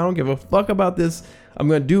 2-time. I don't give a fuck about this. I'm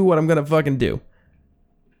going to do what I'm going to fucking do.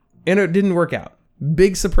 And it didn't work out.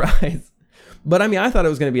 Big surprise. But I mean, I thought it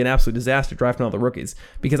was going to be an absolute disaster drafting all the rookies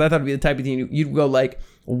because I thought it'd be the type of team you'd go like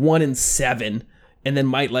 1-7 and then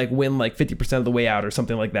might like win like 50% of the way out or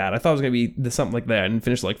something like that. I thought it was going to be something like that and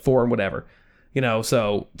finish like 4 and whatever. You know,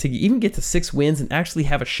 so to even get to 6 wins and actually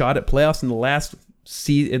have a shot at playoffs in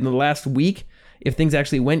the last week, if things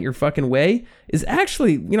actually went your fucking way, is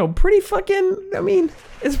actually, you know, pretty fucking, I mean,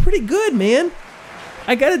 it's pretty good, man.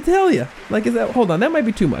 I gotta tell you. Like, hold on, that might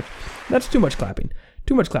be too much. That's too much clapping.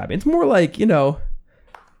 Too much clapping. It's more like, you know,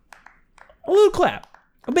 a little clap.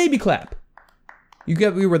 A baby clap.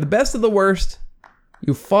 We were the best of the worst.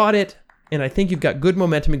 You fought it, and I think you've got good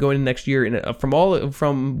momentum going into next year. And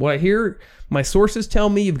from what I hear, my sources tell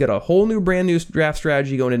me you've got a whole new, brand new draft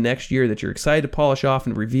strategy going into next year that you're excited to polish off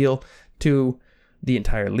and reveal to the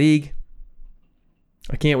entire league.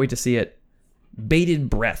 I can't wait to see it. Bated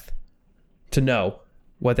breath to know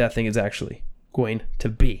what that thing is actually going to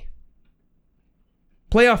be.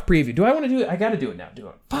 Playoff preview. Do I want to do it? I got to do it now. Fuck,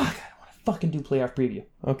 I don't want to fucking do playoff preview.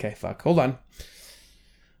 Okay, fuck. Hold on.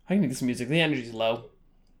 I can get some music. The energy's low.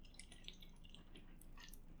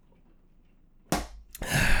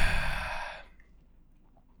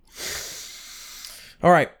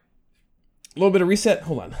 All right. A little bit of reset.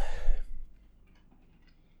 Hold on.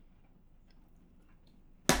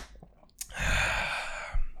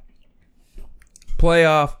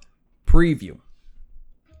 Playoff preview.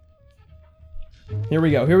 Here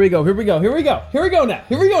we go now.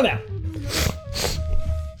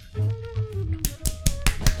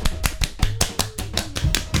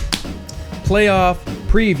 Playoff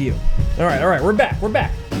preview. All right, we're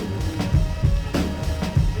back.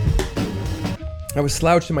 I was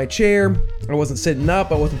slouched in my chair. I wasn't sitting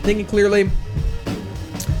up. I wasn't thinking clearly.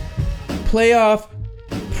 Playoff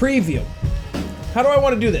preview. How do I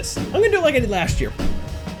want to do this? I'm going to do it like I did last year.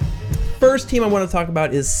 First team I want to talk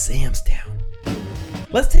about is Sam's Town.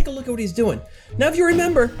 Let's take a look at what he's doing. Now, if you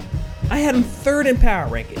remember, I had him 3rd in power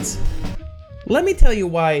rankings. Let me tell you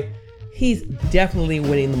why he's definitely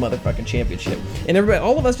winning the motherfucking championship. And everybody,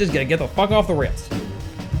 all of us just gotta get the fuck off the rails.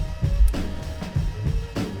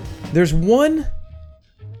 There's one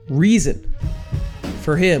reason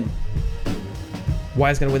for him why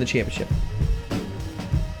he's gonna win the championship.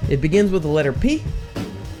 It begins with the letter P,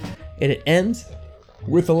 and it ends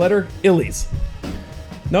with the letter Illies.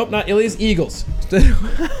 Nope, not Illies, Eagles.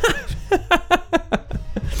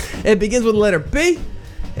 It begins with the letter P,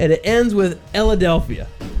 and it ends with Philadelphia.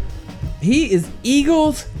 He is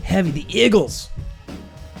Eagles heavy. The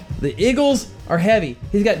Eagles are heavy.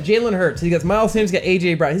 He's got Jalen Hurts. He's got Miles Sanders. He's got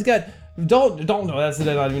AJ Brown. He's got Dalton. No, that's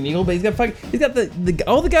not even an Eagle, but he's got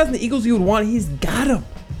all the guys in the Eagles you would want. He's got them.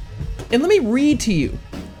 And let me read to you.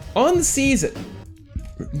 On the season,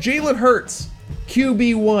 Jalen Hurts,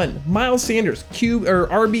 QB1, Miles Sanders,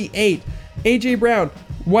 RB8, AJ Brown,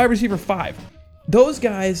 wide receiver 5. Those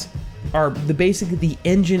guys are basically the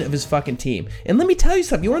engine of his fucking team. And let me tell you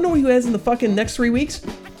something. You want to know what he has in the fucking next 3 weeks?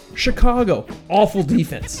 Chicago, awful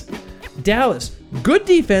defense. Dallas, good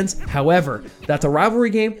defense. However, that's a rivalry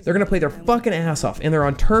game. They're going to play their fucking ass off, and they're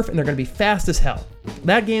on turf, and they're going to be fast as hell.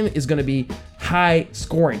 That game is going to be high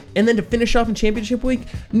scoring. And then to finish off in championship week,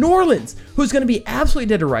 New Orleans, who's going to be absolutely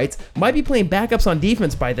dead to rights, might be playing backups on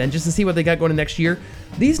defense by then just to see what they got going next year.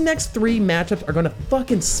 These next 3 matchups are going to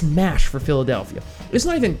fucking smash for Philadelphia. It's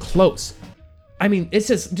not even close. I mean, it's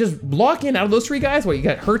just block in out of those 3 guys. Well, you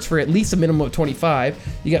got Hurts for at least a minimum of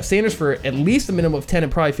 25. You got Sanders for at least a minimum of 10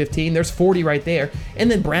 and probably 15. There's 40 right there. And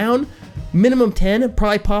then Brown, minimum 10,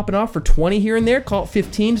 probably popping off for 20 here and there. Call it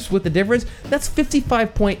 15 to split the difference. That's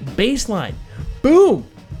 55-point baseline. Boom.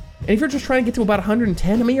 And if you're just trying to get to about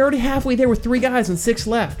 110, I mean, you're already halfway there with 3 guys and 6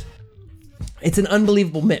 left. It's an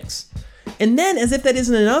unbelievable mix. And then, as if that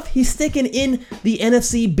isn't enough, he's sticking in the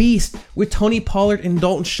NFC beast with Tony Pollard and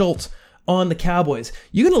Dalton Schultz on the Cowboys.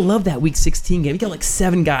 You're going to love that Week 16 game. You got like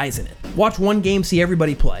 7 guys in it. Watch one game, see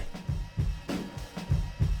everybody play.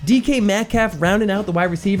 DK Metcalf rounding out the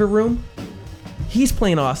wide receiver room. He's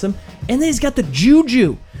playing awesome. And then he's got the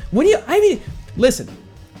juju. Listen,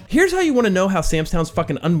 here's how you want to know how Sam's Town's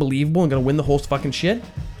fucking unbelievable and going to win the whole fucking shit.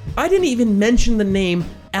 I didn't even mention the name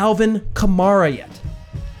Alvin Kamara yet.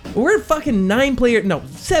 We're fucking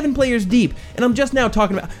 7 players deep. And I'm just now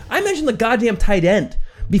talking about, I mentioned the goddamn tight end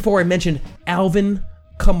before I mentioned Alvin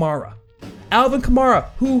Kamara. Alvin Kamara,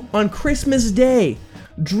 who on Christmas Day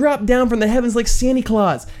dropped down from the heavens like Santa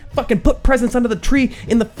Claus, fucking put presents under the tree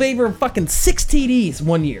in the favor of fucking 6 TDs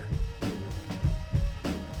one year.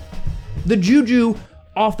 The juju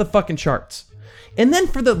off the fucking charts. And then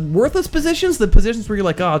for the worthless positions, the positions where you're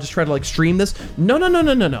like, oh, I'll just try to like stream this.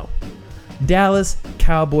 No. Dallas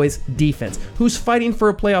Cowboys defense, who's fighting for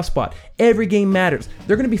a playoff spot. Every game matters.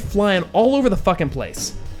 They're going to be flying all over the fucking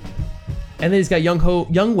place. And then he's got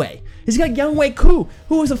Younghoe. He's got Younghoe Koo,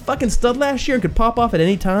 who was a fucking stud last year and could pop off at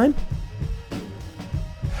any time.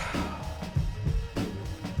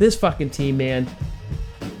 This fucking team, man.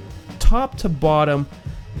 Top to bottom,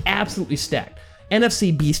 absolutely stacked.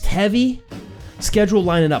 NFC beast heavy. Schedule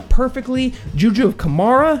lining up perfectly. Juju of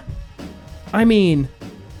Kamara. I mean,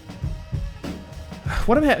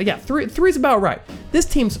 what am I? Yeah, three's about right. This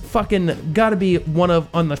team's fucking got to be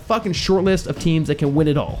on the fucking short list of teams that can win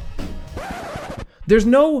it all. There's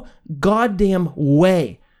no goddamn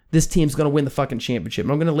way this team's going to win the fucking championship.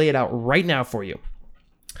 And I'm going to lay it out right now for you.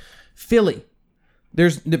 Philly.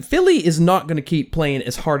 Philly is not going to keep playing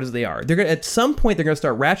as hard as they are. At some point, they're going to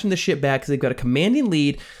start ratcheting the shit back because they've got a commanding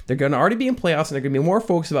lead. They're going to already be in playoffs, and they're going to be more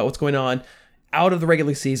focused about what's going on out of the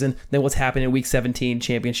regular season than what's happening in Week 17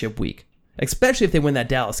 championship week. Especially if they win that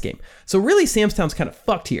Dallas game. So really, Sam's Town's kind of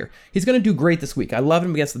fucked here. He's going to do great this week. I love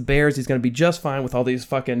him against the Bears. He's going to be just fine with all these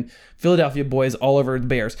fucking Philadelphia boys all over the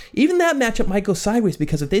Bears. Even that matchup might go sideways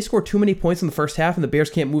because if they score too many points in the first half and the Bears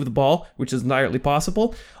can't move the ball, which is entirely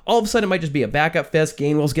possible, all of a sudden it might just be a backup fest.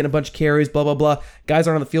 Gainwell's getting a bunch of carries, blah, blah, blah. Guys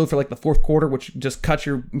aren't on the field for like the fourth quarter, which just cuts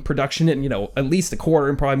your production in, at least a quarter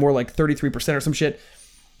and probably more like 33% or some shit.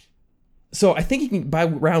 So I think he can buy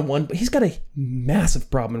round 1, but he's got a massive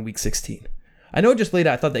problem in Week 16. I know just laid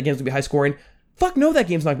out, I thought that game's going to be high scoring. Fuck no, that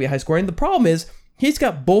game's not going to be high scoring. The problem is, he's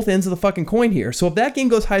got both ends of the fucking coin here. So if that game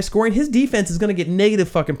goes high scoring, his defense is going to get negative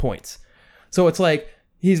fucking points. So it's like,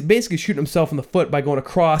 he's basically shooting himself in the foot by going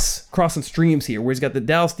crossing streams here, where he's got the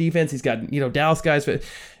Dallas defense, he's got, Dallas guys. But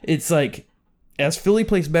it's like, as Philly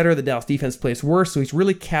plays better, the Dallas defense plays worse. So he's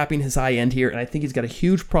really capping his high end here. And I think he's got a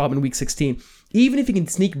huge problem in Week 16. Even if he can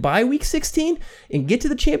sneak by Week 16 and get to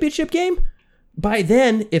the championship game, by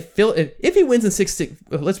then, if he wins in 6,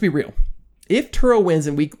 let's be real. If Turo wins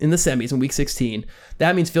in the semis in Week 16,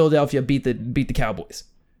 that means Philadelphia beat the Cowboys.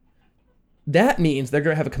 That means they're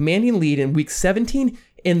going to have a commanding lead in Week 17,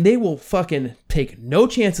 and they will fucking take no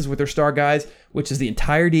chances with their star guys, which is the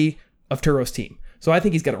entirety of Turo's team. So I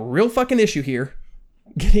think he's got a real fucking issue here.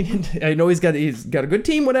 Getting into, I know he's got a good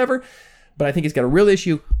team, whatever, but I think he's got a real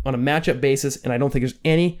issue on a matchup basis, and I don't think there's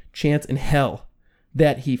any chance in hell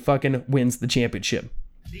that he fucking wins the championship.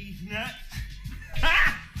 These nuts.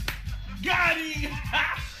 Ha! Got him!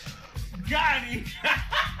 Ha! Got him!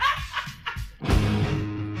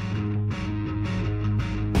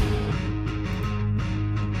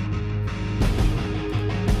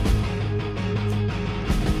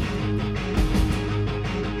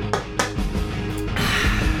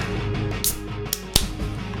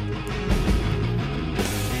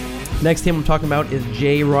 Next team I'm talking about is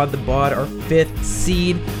J-Rod the Bod, our 5th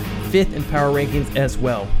seed, 5th in power rankings as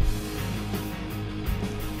well.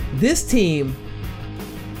 This team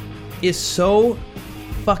is so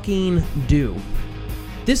fucking due.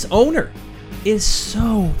 This owner is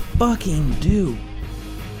so fucking due.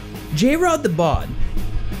 J-Rod the Bod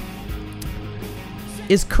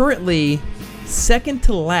is currently second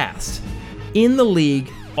to last in the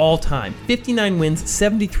league all time. 59 wins,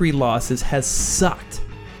 73 losses, has sucked.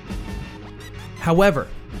 However,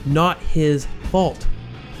 not his fault.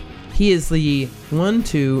 He is the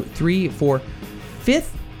 5th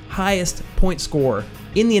highest point scorer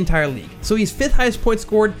in the entire league. So he's 5th highest point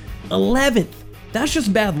scored, 11th. That's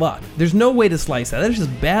just bad luck. There's no way to slice that. That's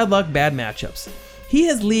just bad luck, bad matchups. He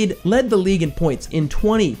has led the league in points in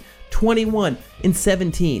 20, 21, and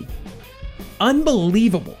 17.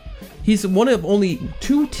 Unbelievable. He's one of only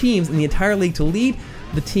 2 teams in the entire league to lead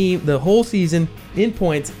the whole season in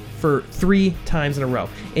points for 3 times in a row.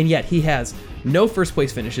 And yet he has no first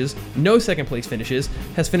place finishes, no second place finishes,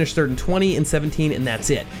 has finished third in 20 and 17, and that's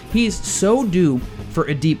it. He's so due for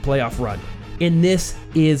a deep playoff run. And this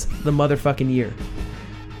is the motherfucking year.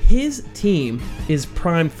 His team is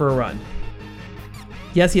primed for a run.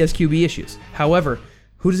 Yes, he has QB issues. However,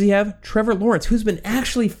 who does he have? Trevor Lawrence, who's been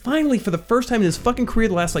actually finally for the first time in his fucking career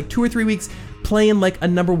the last 2 or 3 weeks playing like a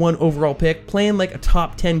number 1 overall pick, playing like a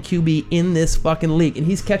top 10 QB in this fucking league, and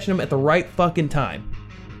he's catching them at the right fucking time.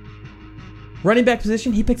 Running back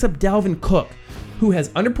position, he picks up Dalvin Cook, who has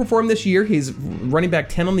underperformed this year. He's running back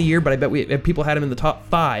 10 on the year, but I bet people had him in the top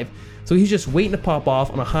 5. So he's just waiting to pop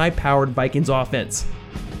off on a high-powered Vikings offense.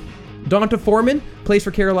 Donta Foreman plays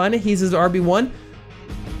for Carolina. He's his RB1.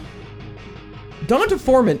 Donta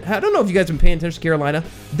Foreman, I don't know if you guys have been paying attention to Carolina.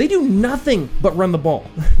 They do nothing but run the ball.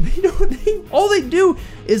 All they do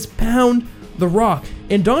is pound the rock.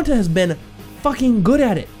 And Donta has been fucking good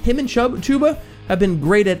at it. Him and Chuba have been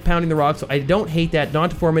great at pounding the rock, so I don't hate that.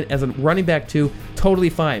 Donta Foreman as a running back too, totally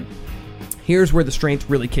fine. Here's where the strength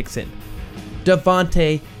really kicks in.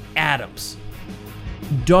 Davante Adams.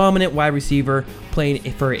 Dominant wide receiver, playing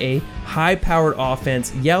for a high-powered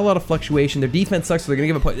offense. Yeah, a lot of fluctuation. Their defense sucks, so they're going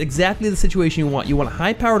to give up exactly the situation you want. You want a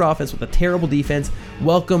high-powered offense with a terrible defense.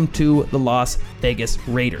 Welcome to the Las Vegas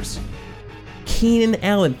Raiders. Keenan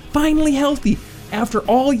Allen, finally healthy after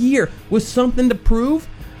all year with something to prove.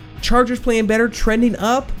 Chargers playing better, trending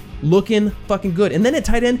up, looking fucking good. And then at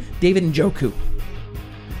tight end, David Njoku.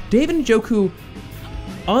 David Njoku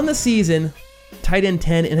on the season, tight end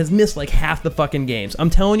 10, and has missed half the fucking games.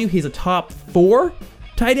 I'm telling you, he's a top 4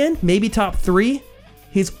 tight end, maybe top 3.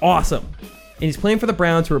 He's awesome. And he's playing for the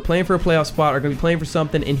Browns, who are playing for a playoff spot, are going to be playing for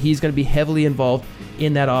something, and he's going to be heavily involved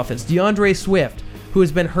in that offense. DeAndre Swift, who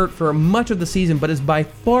has been hurt for much of the season, but is by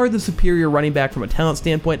far the superior running back from a talent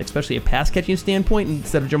standpoint, especially a pass-catching standpoint,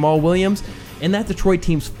 instead of Jamal Williams. And that Detroit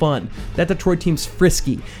team's fun. That Detroit team's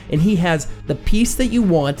frisky. And he has the piece that you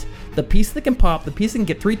want, the piece that can pop, the piece that can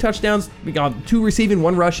get 3 touchdowns, 2 receiving,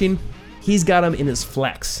 1 rushing. He's got him in his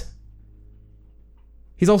flex.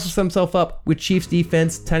 He's also set himself up with Chiefs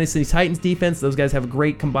defense, Tennessee Titans defense. Those guys have a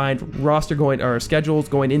great combined schedules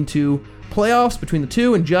going into playoffs between the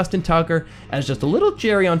two, and Justin Tucker as just a little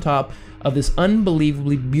cherry on top of this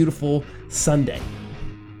unbelievably beautiful Sunday.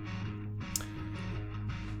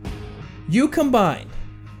 You combine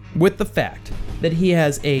with the fact that he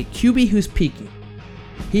has a QB who's peaking.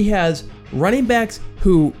 He has running backs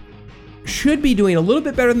who should be doing a little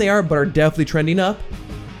bit better than they are, but are definitely trending up.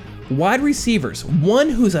 Wide receivers, one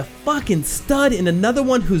who's a fucking stud and another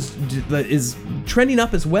one is trending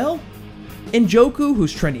up as well. Njoku,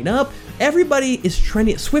 who's trending up. Everybody is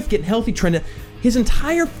trending. Swift getting healthy, trending. His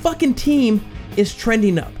entire fucking team is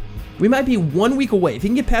trending up. We might be 1 week away. If he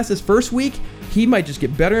can get past this first week, he might just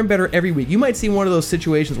get better and better every week. You might see one of those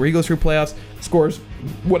situations where he goes through playoffs, scores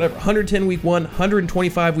 110 week 1,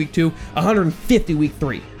 125 week 2, 150 week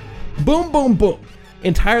 3. Boom, boom, boom.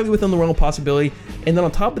 Entirely within the realm of possibility. And then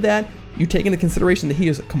on top of that, you take into consideration that he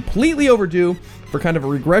is completely overdue for kind of a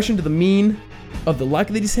regression to the mean of the luck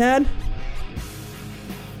that he's had.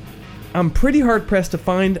 I'm pretty hard pressed to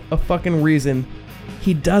find a fucking reason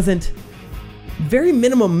he doesn't, very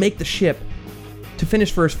minimum, make the ship to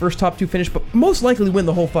finish first top 2 finish, but most likely win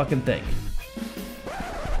the whole fucking thing.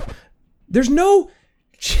 There's no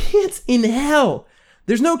chance in hell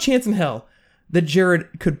that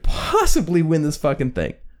Jared could possibly win this fucking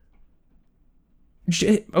thing.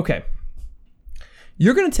 Okay.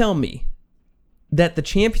 You're going to tell me that the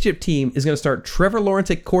championship team is going to start Trevor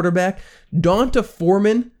Lawrence at quarterback, Donta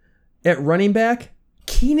Foreman at running back,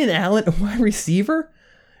 Keenan Allen at wide receiver,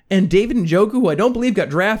 and David Njoku, who I don't believe got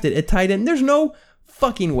drafted, at tight end. There's no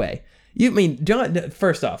fucking way.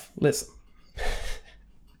 First off, listen.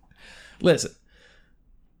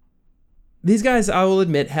 These guys, I will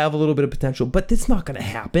admit, have a little bit of potential, but it's not going to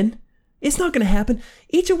happen. It's not going to happen.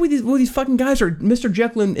 Each of these fucking guys are Mr.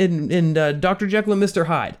 Jekyll and Dr. Jekyll and Mr.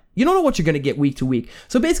 Hyde. You don't know what you're going to get week to week.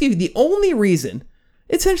 So basically, the only reason,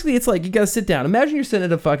 Essentially, it's like you gotta sit down. Imagine you're sitting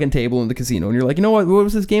at a fucking table in the casino and you're like, you know what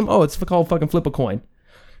was this game? Oh, it's called fucking flip a coin.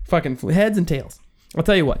 Fucking heads and tails. I'll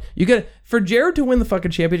tell you what, for Jared to win the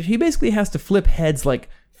fucking championship, he basically has to flip heads like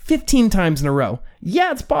 15 times in a row.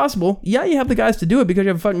 Yeah, it's possible. Yeah, you have the guys to do it because you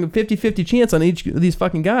have a fucking 50-50 chance on each of these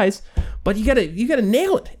fucking guys. But you gotta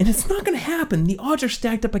nail it. And it's not gonna happen. The odds are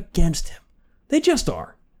stacked up against him. They just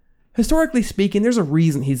are. Historically speaking, there's a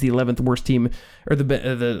reason he's the 11th worst team, or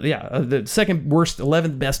the second worst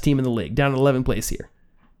 11th best team in the league, down in 11th place here.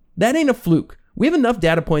 That ain't a fluke. We have enough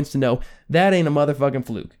data points to know that ain't a motherfucking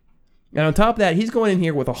fluke. And on top of that, he's going in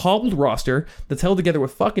here with a hobbled roster that's held together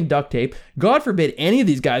with fucking duct tape. God forbid any of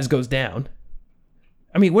these guys goes down.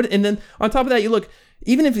 I mean, what? And then on top of that, you look,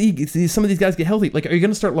 even if some of these guys get healthy, like, are you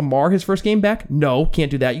going to start Lamar his first game back? No,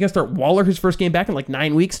 can't do that. You going to start Waller his first game back in like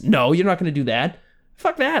 9 weeks? No, you're not going to do that.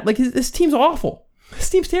 Fuck that. Like, this team's awful. This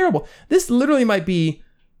team's terrible. This literally might be...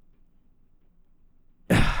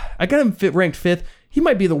 I got him ranked 5th. He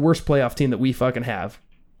might be the worst playoff team that we fucking have.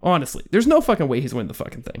 Honestly. There's no fucking way he's winning the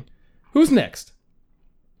fucking thing. Who's next?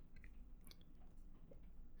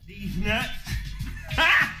 These nuts.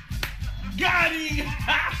 Ha! Got him!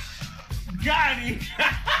 Ha! Got him!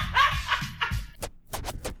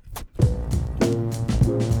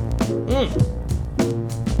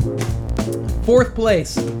 4th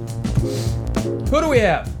place. Who do we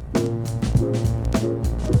have?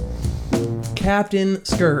 Captain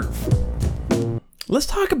Scurv. Let's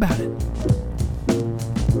talk about it.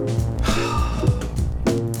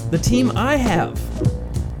 The team I have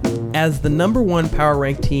as the number 1 power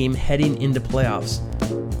rank team heading into playoffs.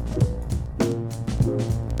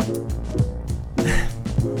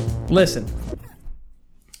 Listen,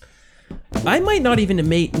 I might not even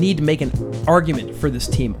need to make an argument for this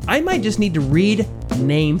team. I might just need to read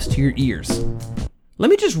names to your ears. Let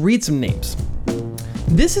me just read some names.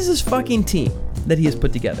 This is his fucking team that he has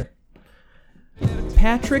put together.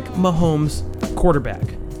 Patrick Mahomes, quarterback,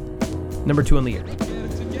 number 2 on the year.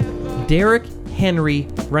 Derrick Henry,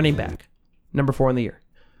 running back, number 4 on the year.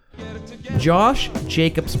 Josh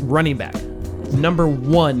Jacobs, running back, number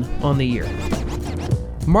 1 on the year.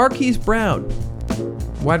 Marquise Brown,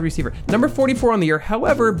 wide receiver, number 44 on the year.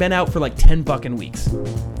 However, been out for like 10 fucking weeks.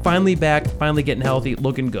 Finally back, finally getting healthy,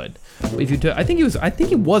 looking good. I think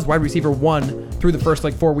he was wide receiver 1 through the first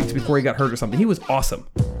like 4 weeks before he got hurt or something. He was awesome.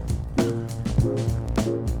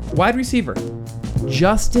 Wide receiver,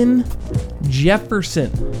 Justin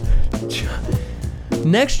Jefferson.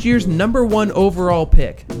 Next year's number 1 overall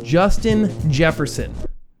pick, Justin Jefferson.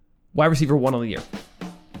 Wide receiver 1 on the year.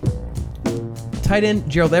 Tight end,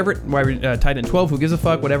 Gerald Everett. Tight end 12, who gives a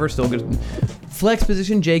fuck, whatever, still good. Flex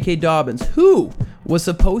position, J.K. Dobbins, who was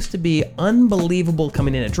supposed to be unbelievable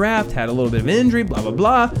coming in at draft, had a little bit of an injury, blah, blah,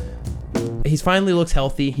 blah. He finally looks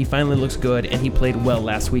healthy, he finally looks good, and he played well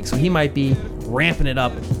last week, so he might be ramping it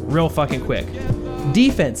up real fucking quick.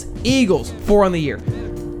 Defense, Eagles, 4 on the year.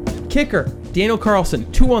 Kicker, Daniel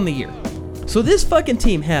Carlson, 2 on the year. So this fucking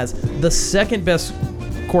team has the 2nd best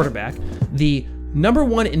quarterback, the number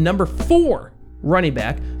 1 and number 4 running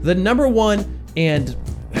back, the number 1 and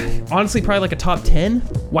honestly probably like a top 10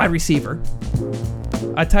 wide receiver,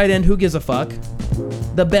 a tight end, who gives a fuck,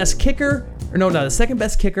 the best kicker, the 2nd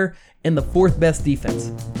best kicker, and the 4th best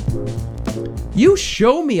defense. You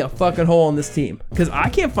show me a fucking hole in this team, because I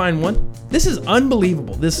can't find one. This is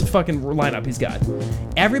unbelievable, this fucking lineup he's got.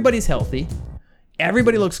 Everybody's healthy.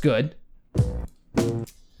 Everybody looks good.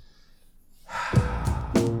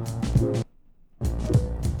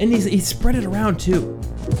 And he's spread it around too.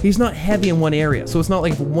 He's not heavy in one area, so it's not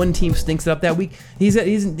like if one team stinks it up that week. He's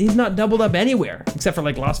not doubled up anywhere except for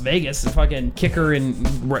like Las Vegas, fucking kicker, and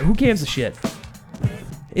who gives a shit?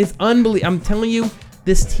 It's unbelievable. I'm telling you,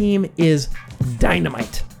 this team is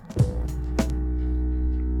dynamite.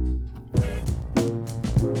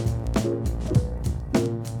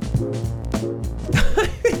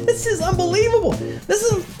 This is unbelievable. This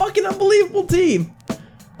is a fucking unbelievable team.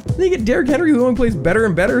 Then you get Derrick Henry, who only plays better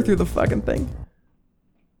and better through the fucking thing.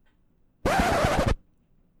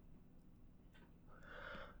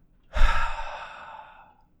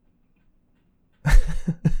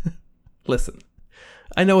 Listen,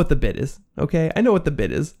 I know what the bid is, okay? I know what the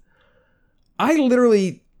bid is. I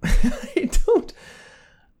literally,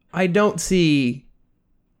 I don't see.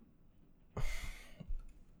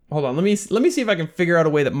 Hold on, let me see if I can figure out a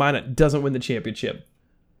way that mine doesn't win the championship.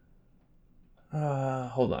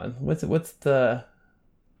 Hold on. What's the?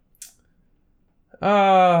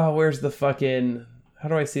 Where's the fucking? How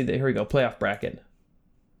do I see that? Here we go. Playoff bracket.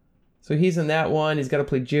 So he's in that one. He's got to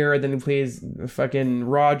play Jared. Then he plays fucking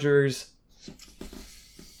Rodgers.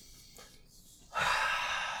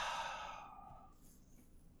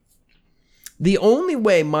 The only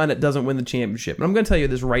way Minot doesn't win the championship, and I'm going to tell you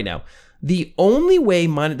this right now, the only way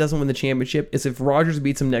Minot doesn't win the championship is if Rogers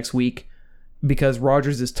beats him next week, because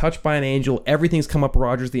Rogers is touched by an angel. Everything's come up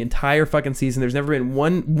Rogers the entire fucking season. There's never been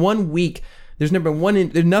one week. There's never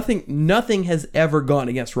been nothing has ever gone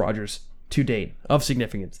against Rogers to date of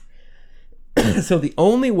significance. So the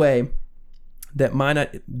only way that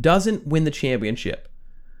Minot doesn't win the championship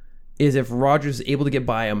is if Rogers is able to get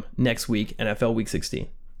by him next week, NFL Week 16.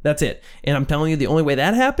 That's it. And I'm telling you, the only way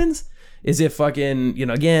that happens is if fucking,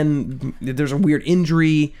 again, there's a weird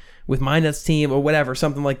injury with Minot's team or whatever,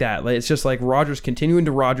 something like that. It's just like Rogers continuing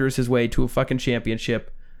to Rogers his way to a fucking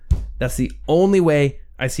championship. That's the only way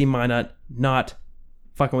I see Minot not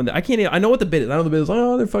fucking win that. I know what the bid is. I know the bid is,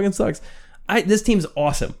 that fucking sucks. This team's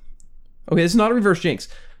awesome. Okay, this is not a reverse jinx.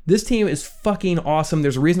 This team is fucking awesome.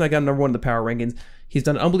 There's a reason I got number 1 in the power rankings. He's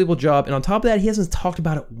done an unbelievable job. And on top of that, he hasn't talked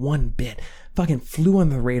about it one bit. Fucking flew on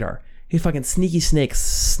the radar. He's fucking sneaky snake.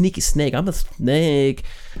 I'm a snake.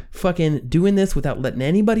 Fucking doing this without letting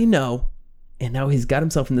anybody know. And now he's got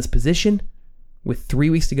himself in this position with 3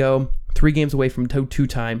 weeks to go, 3 games away from two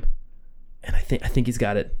time. And I think he's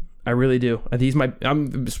got it. I really do. I think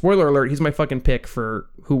spoiler alert, he's my fucking pick for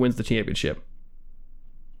who wins the championship.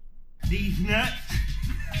 These nuts.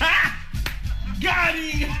 Ha! Got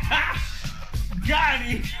him! Got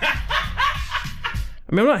him!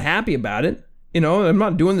 I mean, I'm not happy about it. I'm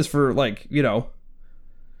not doing this for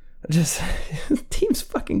just his team's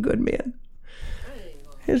fucking good, man.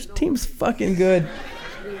 His team's fucking good.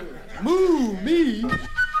 Moo me!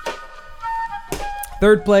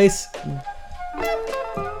 Third place.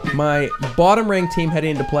 My bottom ranked team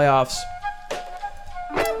heading into playoffs.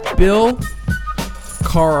 Bill,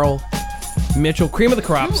 Carl, Mitchell, cream of the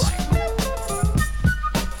crops.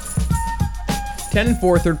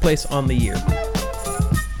 10-4, third place on the year.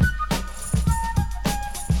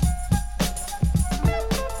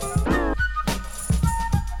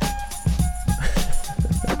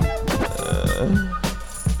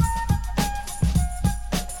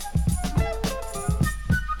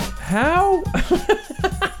 How?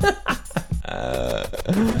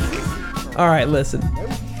 All right, listen.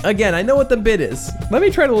 Again, I know what the bid is. Let me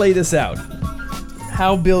try to lay this out.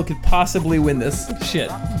 How Bill could possibly win this shit.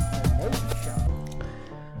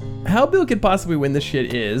 How Bill could possibly win this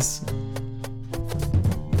shit is...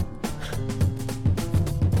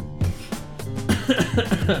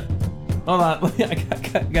 Hold on. I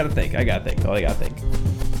gotta think. I gotta think.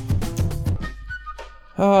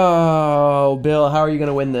 Oh, Bill, how are you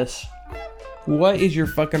gonna win this? What is your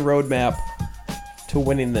fucking roadmap to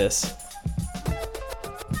winning this?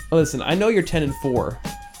 Listen, I know you're 10-4,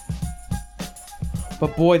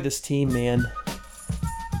 but boy, this team, man.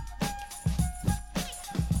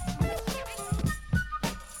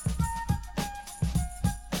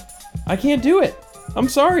 I can't do it. I'm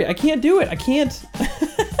sorry, I can't do it. I can't.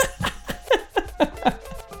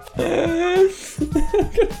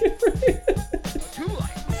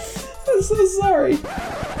 I'm so sorry.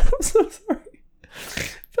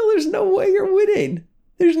 Phil, there's no way you're winning.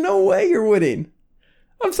 There's no way you're winning.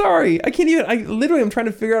 I'm sorry. I can't even. I'm trying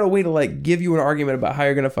to figure out a way to give you an argument about how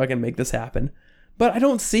you're going to fucking make this happen. But I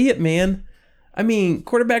don't see it, man. I mean,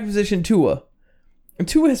 quarterback position Tua. And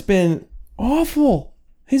Tua has been awful.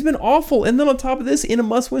 He's been awful. And then on top of this, in a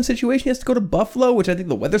must-win situation, he has to go to Buffalo, which I think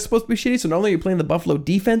the weather's supposed to be shitty. So not only are you playing the Buffalo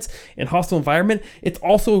defense in hostile environment, it's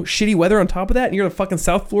also shitty weather on top of that. And you're the fucking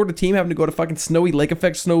South Florida team having to go to fucking snowy lake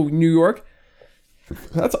effect, snow New York.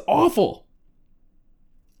 That's awful.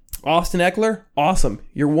 Austin Eckler, awesome.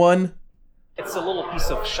 You're one. It's a little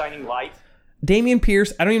piece of shining light. Dameon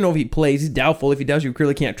Pierce, I don't even know if he plays. He's doubtful. If he does, you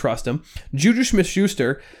really can't trust him. Juju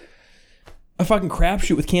Smith-Schuster, a fucking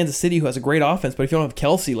crapshoot with Kansas City who has a great offense, but if you don't have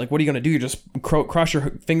Kelsey, what are you going to do? You just cross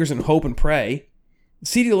your fingers and hope and pray.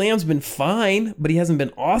 CeeDee Lamb's been fine, but he hasn't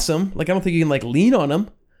been awesome. I don't think you can lean on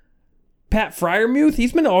him. Pat Freiermuth,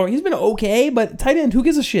 he's been okay, but tight end, who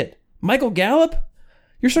gives a shit? Michael Gallup,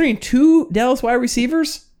 you're starting 2 Dallas wide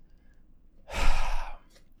receivers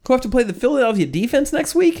who have to play the Philadelphia defense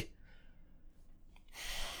next week.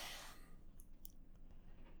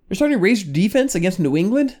 You're starting to raise defense against New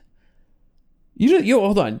England. You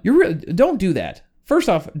hold on. Don't do that. First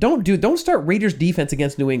off, don't start Raiders defense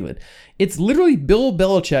against New England. It's literally Bill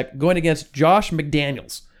Belichick going against Josh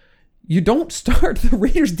McDaniels. You don't start the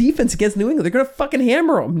Raiders defense against New England. They're going to fucking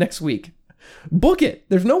hammer them next week. Book it.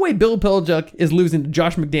 There's no way Bill Belichick is losing to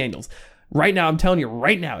Josh McDaniels. Right now, I'm telling you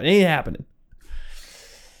right now, it ain't happening.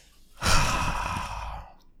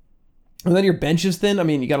 And then your bench is thin. I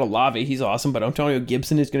mean, you got Olave. He's awesome, but I'm telling you,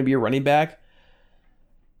 Gibson is going to be your running back.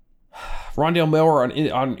 Rondale Miller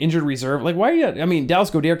on injured reserve. Like, why are you... I mean, Dallas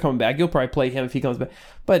Goedert coming back. You'll probably play him if he comes back.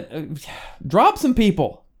 But drop some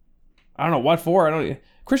people. I don't know what for.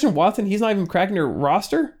 Christian Watson, he's not even cracking your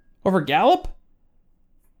roster over Gallup?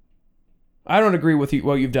 I don't agree with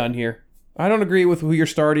what you've done here. I don't agree with who you're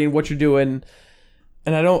starting, what you're doing.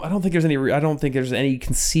 And I don't think there's any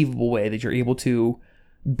conceivable way that you're able to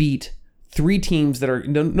beat 3 teams that are,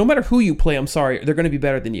 no matter who you play, I'm sorry, they're going to be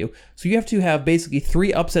better than you. So you have to have basically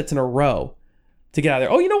 3 upsets in a row to get out of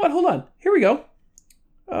there. Oh, you know what? Hold on. Here we go.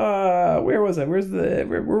 Where was I?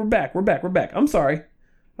 We're back. I'm sorry.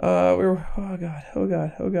 Oh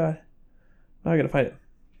God. Now I gotta find it.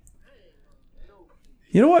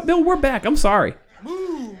 You know what, Bill? We're back. I'm sorry.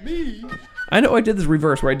 Move me. I know I did this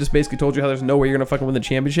reverse where I just basically told you how there's no way you're gonna fucking win the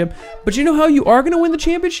championship. But you know how you are gonna win the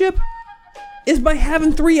championship? Is by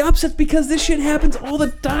having 3 upsets, because this shit happens all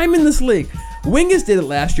the time in this league. Wingus did it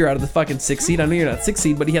last year out of the fucking 6th seed. I know you're not 6th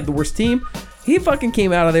seed, but he had the worst team. He fucking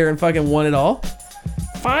came out of there and fucking won it all.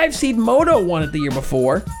 5 seed Moto won it the year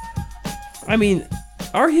before. I mean,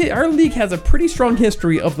 our league has a pretty strong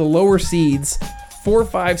history of the lower seeds, 4,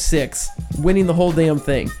 5, 6, winning the whole damn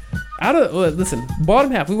thing. Listen,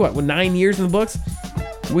 bottom half, we what, with 9 years in the books?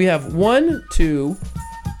 We have 1, 2,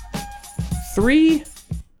 3,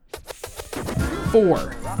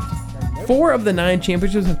 4. 4 of the 9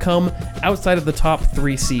 championships have come outside of the top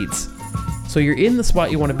 3 seeds. So you're in the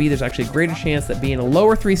spot you want to be. There's actually a greater chance that being a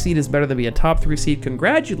lower 3 seed is better than being a top 3 seed.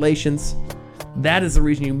 Congratulations. That is the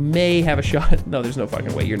reason you may have a shot. No, there's no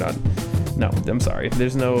fucking way you're not. No, I'm sorry.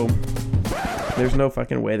 There's no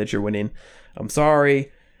fucking way that you're winning. I'm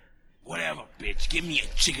sorry. Whatever, bitch. Give me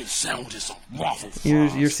a chicken sandwich and some waffle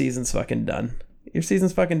fries. Your season's fucking done. Your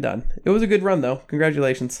season's fucking done. It was a good run, though.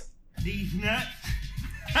 Congratulations. These nuts.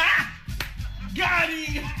 Ha! Got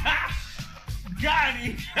him! Ha! Got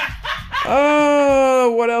him!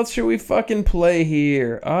 Oh, what else should we fucking play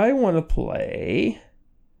here? I want to play...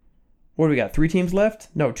 What do we got? 3 teams left?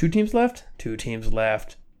 No, 2 teams left? 2 teams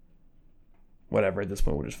left. Whatever, at this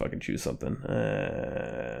point, we'll just fucking choose something.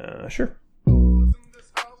 Sure.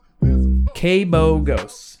 K-Bo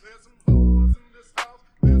Ghosts.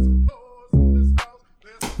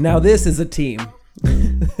 Now this is a team.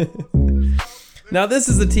 Now this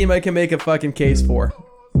is a team I can make a fucking case for.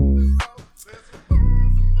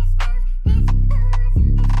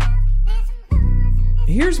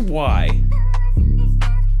 Here's why.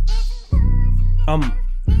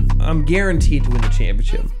 I'm guaranteed to win the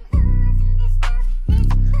championship.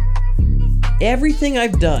 Everything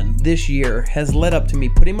I've done this year has led up to me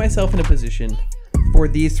putting myself in a position for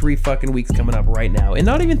these 3 fucking weeks coming up right now. And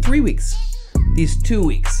not even 3 weeks. These 2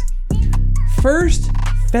 weeks. First,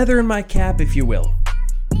 feather in my cap, if you will.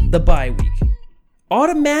 The bye week.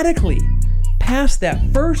 Automatically, past that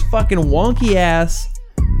first fucking wonky ass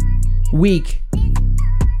week,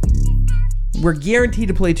 we're guaranteed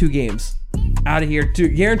to play 2 games. Out of here,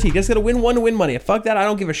 guaranteed. Just gotta win 1 to win money. Fuck that. I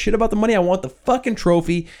don't give a shit about the money. I want the fucking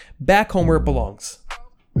trophy back home where it belongs.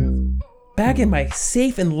 Back in my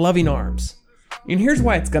safe and loving arms. And here's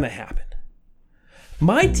why it's gonna happen.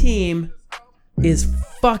 My team is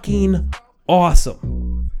fucking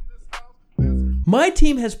awesome. My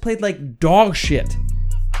team has played like dog shit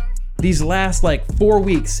these last like 4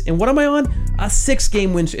 weeks. And what am I on? A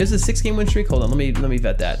 6-game win streak. Is it a 6-game win streak? Hold on, let me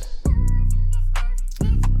vet that.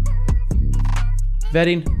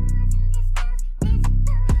 Vetting.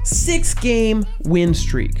 6-game win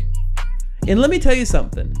streak. And let me tell you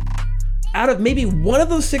something. Out of maybe one of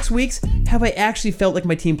those 6 weeks, have I actually felt like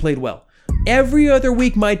my team played well. Every other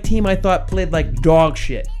week, my team, I thought, played like dog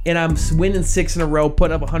shit. And I'm winning 6 in a row,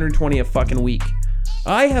 putting up 120 a fucking week.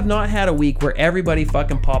 I have not had a week where everybody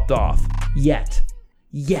fucking popped off. Yet.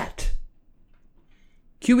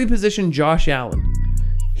 QB position, Josh Allen.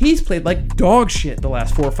 He's played like dog shit the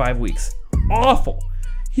last 4 or 5 weeks. Awful.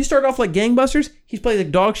 He started off like gangbusters. He's played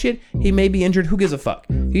like dog shit. He may be injured. Who gives a fuck?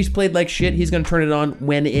 He's played like shit. He's going to turn it on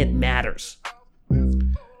when it matters.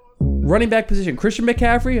 Running back position, Christian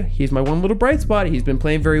McCaffrey. He's my one little bright spot. He's been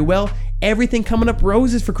playing very well. Everything coming up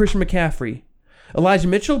roses for Christian McCaffrey. Elijah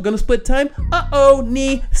Mitchell, going to split time. Uh-oh,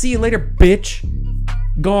 knee. See you later, bitch.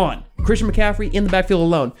 Gone. Christian McCaffrey in the backfield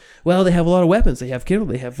alone. Well, they have a lot of weapons. They have Kittle.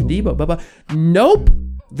 They have Debo. Blah, blah. Nope.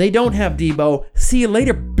 They don't have Debo. See you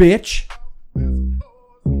later, bitch.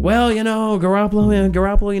 Well, you know,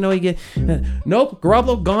 Garoppolo, you know, you get... nope,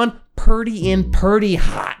 Garoppolo gone. Purdy in, Purdy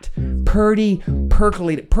hot. Purdy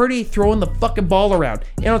percolated. Purdy throwing the fucking ball around.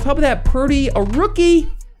 And on top of that, Purdy, a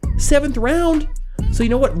rookie, 7th round. So you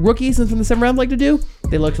know what rookies from the 7th round like to do?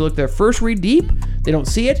 They like to look their first read deep. They don't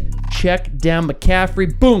see it. Check down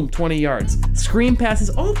McCaffrey. Boom, 20 yards. Screen passes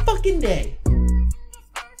all fucking day.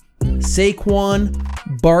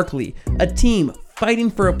 Saquon Barkley, a team fighting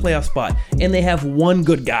for a playoff spot, and they have one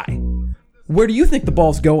good guy. Where do you think the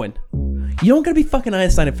ball's going? You don't gotta be fucking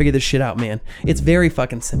Einstein to figure this shit out, man. It's very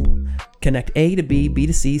fucking simple. Connect A to B, B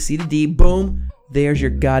to C, C to D, boom. There's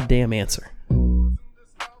your goddamn answer.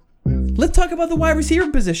 Let's talk about the wide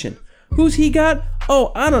receiver position. Who's he got?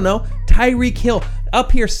 Oh, I don't know. Tyreek Hill,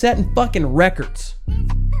 up here setting fucking records.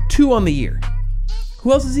 2 on the year.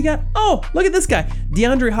 Who else has he got? Oh, look at this guy.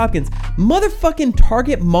 DeAndre Hopkins. Motherfucking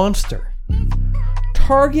target monster.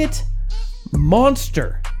 Target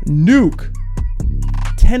monster. Nuke.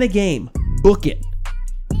 10 a game. Book it.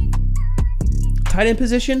 Tight end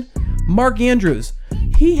position, Mark Andrews.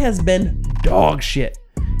 He has been dog shit.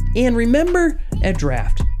 And remember at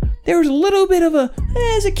draft, there was a little bit of a,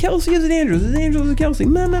 is it Kelsey, is it Andrews? Is it Andrews, is it Kelsey?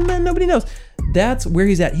 Man, nobody knows. That's where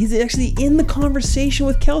he's at. He's actually in the conversation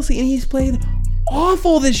with Kelsey, and he's played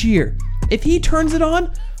awful this year. If he turns it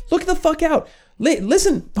on, look the fuck out.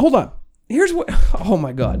 Listen, hold on. Here's what, oh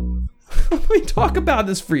my God. Let me talk about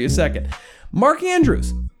this for you a second. Mark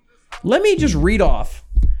Andrews. Let me just read off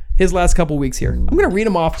his last couple weeks here. I'm going to read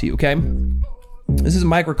them off to you, okay? This is a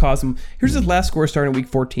microcosm. Here's his last score starting week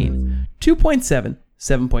 14. 2.7,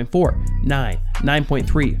 7.4, 9,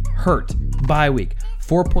 9.3, hurt, bye week,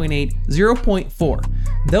 4.8, 0.4.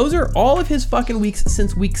 Those are all of his fucking weeks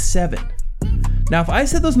since week 7. Now, if I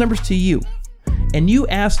said those numbers to you, and you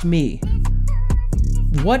asked me,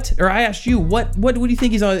 I asked you, what do you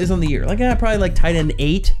think is on the year? Like, probably like tight end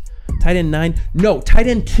 8, tight end 9. No, tight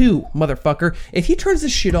end 2, motherfucker. If he turns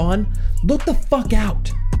this shit on, look the fuck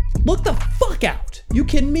out. Look the fuck out. You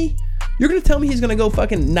kidding me? You're going to tell me he's going to go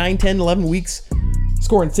fucking 9, 10, 11 weeks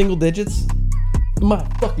scoring single digits? My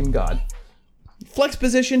fucking God. Flex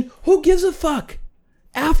position, who gives a fuck?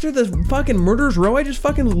 After the fucking murderer's row I just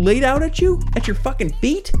fucking laid out at you? At your fucking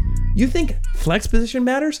feet? You think flex position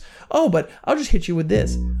matters? Oh, but I'll just hit you with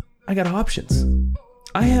this. I got options.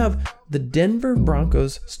 I have the Denver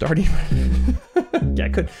Broncos starting. I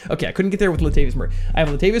couldn't get there with Latavius Murray. I have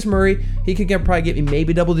Latavius Murray. He could probably get me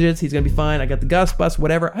maybe double digits. He's going to be fine. I got the Gus Bus,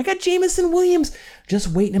 whatever. I got Jameson Williams just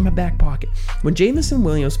waiting in my back pocket. When Jameson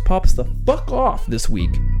Williams pops the fuck off this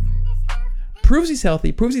week, proves he's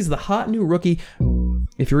healthy, proves he's the hot new rookie.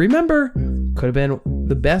 If you remember, could have been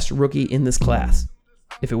the best rookie in this class.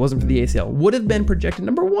 If it wasn't for the ACL, would have been projected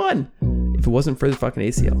number 1 if it wasn't for the fucking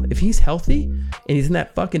ACL. If he's healthy and he's in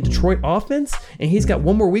that fucking Detroit offense and he's got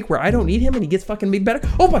one more week where I don't need him and he gets fucking made better,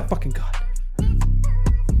 oh my fucking God.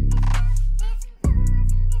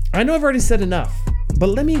 I know I've already said enough, but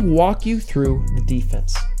let me walk you through the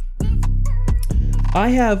defense. I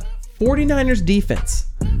have 49ers defense.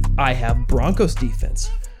 I have Broncos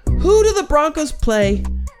defense. Who do the Broncos play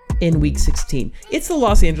in week 16? It's the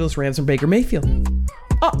Los Angeles Rams and Baker Mayfield.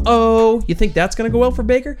 Uh-oh. You think that's going to go well for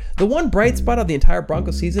Baker? The one bright spot of the entire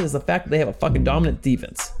Broncos season is the fact that they have a fucking dominant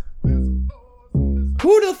defense. Who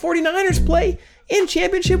do the 49ers play in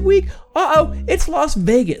championship week? Uh-oh. It's Las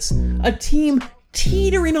Vegas. A team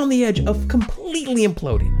teetering on the edge of completely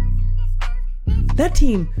imploding. That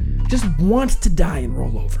team just wants to die and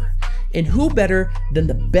roll over. And who better than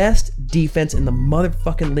the best defense in the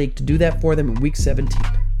motherfucking league to do that for them in week 17?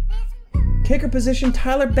 Kicker position,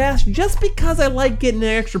 Tyler Bass, just because I like getting an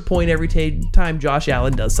extra point every time Josh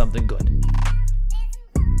Allen does something good.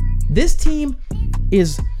 This team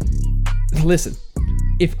is, listen,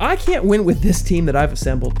 if I can't win with this team that I've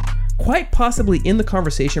assembled, quite possibly in the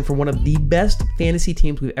conversation for one of the best fantasy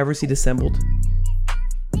teams we've ever seen assembled,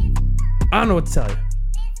 I don't know what to tell you.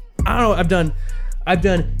 I don't know, I've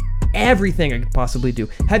done everything I could possibly do.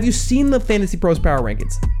 Have you seen the Fantasy Pros Power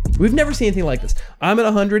Rankings? We've never seen anything like this. I'm at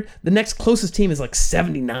 100. The next closest team is like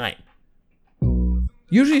 79.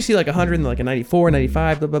 Usually you see like 100 and like a 94,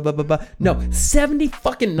 95, blah, blah, blah, blah, blah. No, 70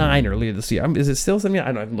 fucking 9 earlier this year. Is it still 79? I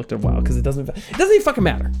don't know. I haven't looked in a while because it doesn't even fucking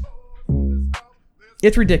matter.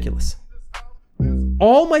 It's ridiculous.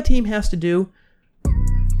 All my team has to do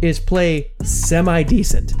is play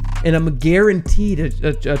semi-decent, and I'm guaranteed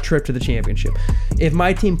a trip to the championship. If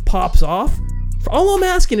my team pops off, all I'm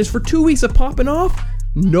asking is for 2 weeks of popping off,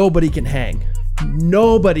 nobody can hang.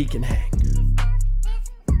 Nobody can hang.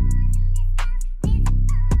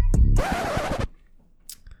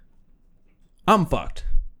 I'm fucked.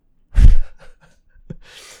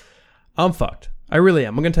 I'm fucked. I really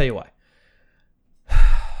am. I'm going to tell you why.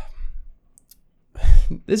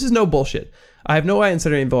 This is no bullshit. I have no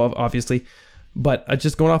insider info, obviously, but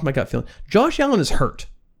just going off my gut feeling. Josh Allen is hurt.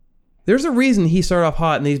 There's a reason he started off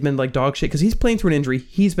hot and he's been like dog shit because he's playing through an injury.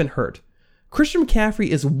 He's been hurt. Christian McCaffrey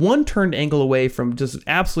is one turned angle away from just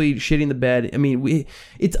absolutely shitting the bed. I mean,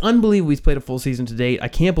 it's unbelievable he's played a full season to date. I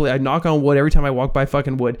can't believe, I knock on wood every time I walk by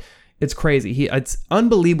fucking wood. It's crazy. It's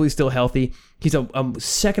unbelievably still healthy. He's a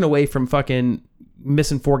second away from fucking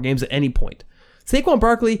missing 4 games at any point. Saquon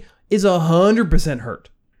Barkley is 100% hurt.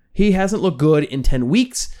 He hasn't looked good in 10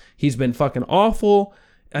 weeks. He's been fucking awful.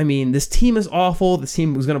 I mean, this team is awful. This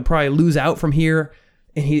team was going to probably lose out from here.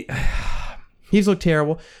 And he's looked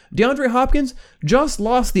terrible. DeAndre Hopkins just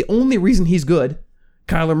lost the only reason he's good,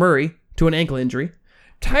 Kyler Murray, to an ankle injury.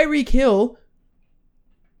 Tyreek Hill,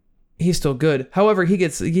 he's still good. However,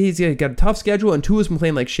 he's got a tough schedule, and Tua's been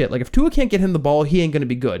playing like shit. Like, if Tua can't get him the ball, he ain't going to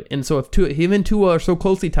be good. And so if him and Tua are so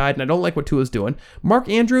closely tied, and I don't like what Tua's doing. Mark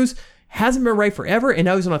Andrews hasn't been right forever, and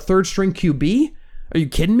now he's on a third-string QB? Are you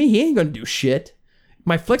kidding me? He ain't going to do shit.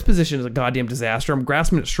 My flex position is a goddamn disaster. I'm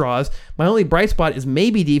grasping at straws. My only bright spot is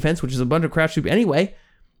maybe defense, which is a bunch of crap shoot anyway.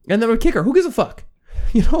 And then a kicker. Who gives a fuck?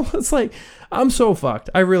 You know, it's like, I'm so fucked.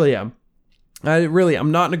 I really am.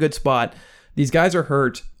 I'm not in a good spot. These guys are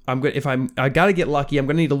hurt. I gotta get lucky. I'm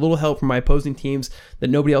gonna need a little help from my opposing teams that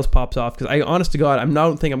nobody else pops off. Because honest to God, I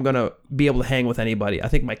don't think I'm gonna be able to hang with anybody. I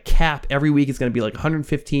think my cap every week is gonna be like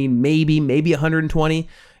 115, maybe 120,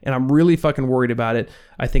 and I'm really fucking worried about it.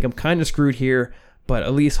 I think I'm kind of screwed here, but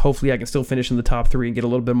at least hopefully I can still finish in the top 3 and get a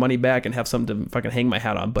little bit of money back and have something to fucking hang my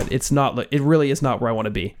hat on. But it's not. It really is not where I want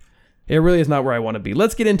to be. It really is not where I want to be.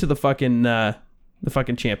 Let's get into the fucking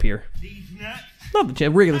champ here. Not the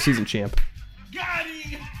champ, regular season champ. Got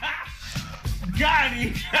him! Got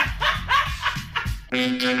him!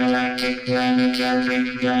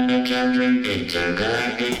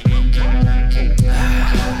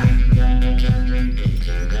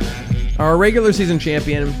 Our regular season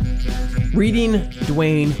champion, Reading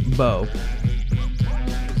Dwayne Bowe.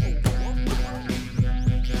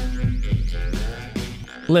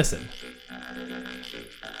 Listen.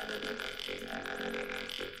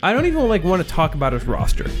 I don't even want to talk about his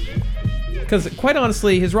roster. Because quite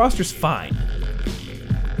honestly, his roster's fine.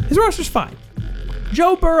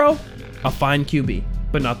 Joe Burrow, a fine QB,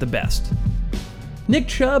 but not the best. Nick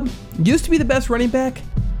Chubb used to be the best running back,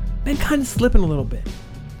 been kind of slipping a little bit.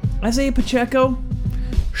 Isaiah Pacheco,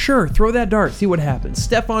 sure, throw that dart, see what happens.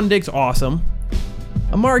 Stephon Diggs, awesome.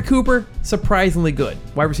 Amari Cooper, surprisingly good.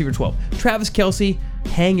 Wide receiver 12. Travis Kelce,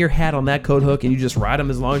 hang your hat on that coat hook and you just ride him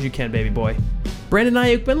as long as you can, baby boy. Brandon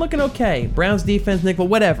Ayuk, been looking okay. Browns defense, nickel,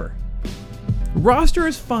 whatever. Roster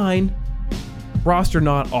is fine. Roster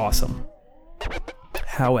not awesome.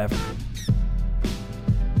 However,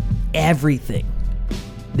 everything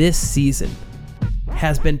this season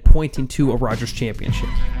has been pointing to a Rodgers championship.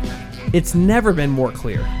 It's never been more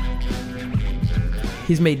clear.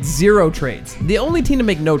 He's made 0 trades. The only team to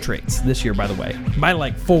make no trades this year, by the way, by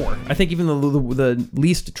like 4. I think even the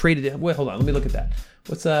least traded. Wait, hold on. Let me look at that.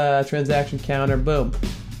 What's a transaction counter? Boom.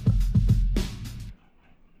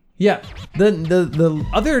 Yeah, the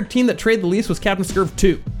other team that traded the least was Captain Scurv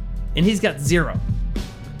 2, and he's got 0.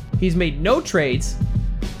 He's made no trades.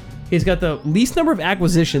 He's got the least number of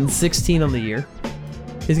acquisitions, 16 on the year.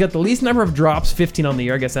 He's got the least number of drops, 15 on the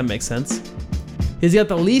year. I guess that makes sense. He's got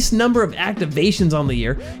the least number of activations on the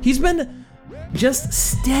year. He's been just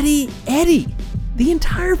steady Eddie the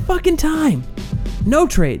entire fucking time. No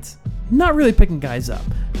trades. Not really picking guys up.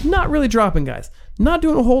 Not really dropping guys. Not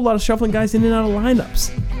doing a whole lot of shuffling guys in and out of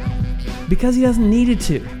lineups. Because he hasn't needed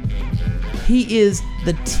to. He is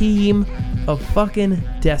the team of fucking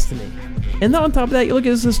destiny. And then on top of that, you look at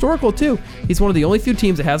his historical too. He's one of the only few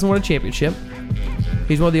teams that hasn't won a championship.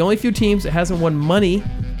 He's one of the only few teams that hasn't won money.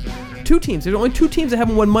 2 teams. There's only 2 teams that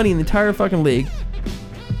haven't won money in the entire fucking league.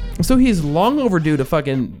 So he's long overdue to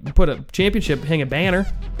fucking put a championship, hang a banner.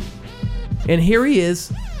 And here he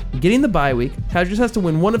is, getting the bye week. Just has to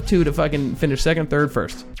win 1 of 2 to fucking finish 2nd, 3rd,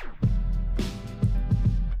 1st.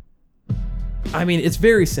 I mean, it's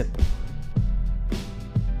very simple.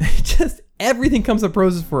 Just everything comes up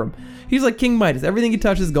roses for him. He's like King Midas. Everything he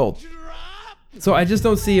touches is gold. So I just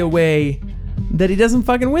don't see a way that he doesn't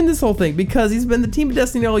fucking win this whole thing, because he's been the team of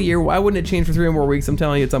destiny all year. Why wouldn't it change for 3 more weeks? I'm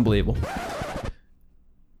telling you, it's unbelievable.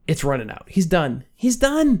 It's running out. He's done.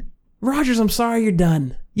 Rodgers, I'm sorry, you're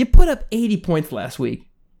done. You put up 80 points last week.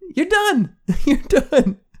 You're done. You're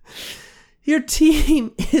done. Your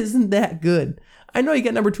team isn't that good. I know you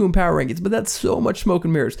got number 2 in power rankings, but that's so much smoke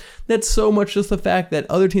and mirrors. That's so much just the fact that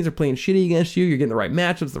other teams are playing shitty against you. You're getting the right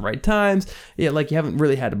matchups, the right times. Yeah, like you haven't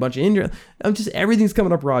really had a bunch of injuries. Everything's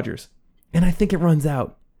coming up Rodgers. And I think it runs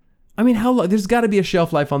out. I mean, how long? There's got to be a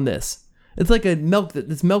shelf life on this. It's like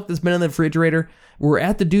this milk that's been in the refrigerator. We're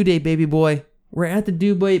at the due date, baby boy. We're at the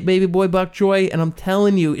due date, baby boy, Buck Joy. And I'm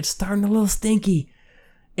telling you, it's starting a little stinky.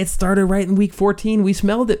 It started right in week 14. We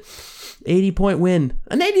smelled it. 80-point win.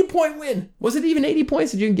 An 80-point win. Was it even 80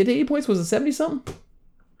 points? Did you get 80 points? Was it 70-something?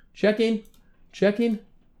 Checking.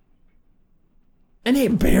 And hey,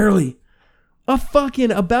 barely. A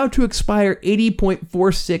fucking about to expire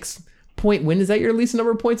 80.46 point win. Is that your least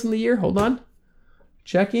number of points in the year? Hold on.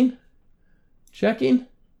 Checking.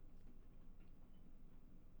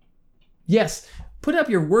 Yes. Put up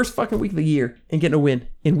your worst fucking week of the year and getting a win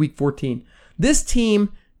in week 14. This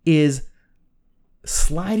team is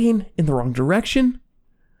sliding in the wrong direction.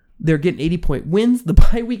 They're getting 80-point wins. The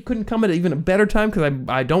bye week couldn't come at even a better time because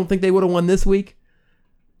I don't think they would have won this week.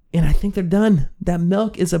 And I think they're done. That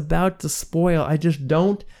milk is about to spoil. I just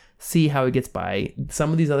don't see how he gets by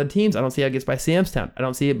some of these other teams. I don't see how he gets by Samstown. I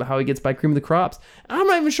don't see how he gets by Cream of the Crops. I'm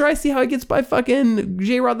not even sure I see how he gets by fucking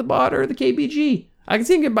J-Rod the Bot or the KBG. I can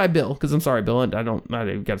see him get by Bill, because I'm sorry, Bill, and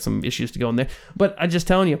I've got some issues to go in there. But I'm just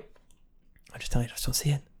telling you, I just don't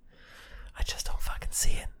see it. I just don't fucking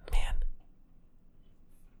see it, man.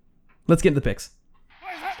 Let's get into the picks.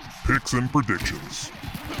 Picks and predictions.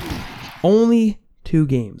 Only 2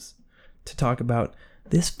 games to talk about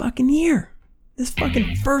this fucking year. This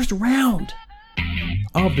fucking first round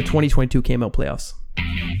of the 2022 KML playoffs.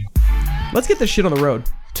 Let's get this shit on the road.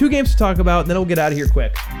 2 games to talk about, and then we'll get out of here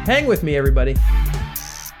quick. Hang with me, everybody.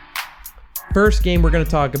 First game we're going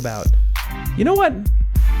to talk about. You know what?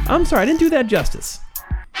 I'm sorry, I didn't do that justice.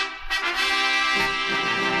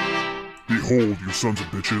 Behold, you sons of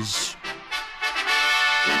bitches.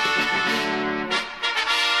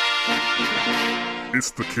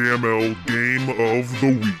 It's the KML Game of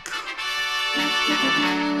the Week.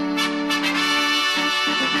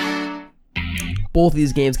 Both of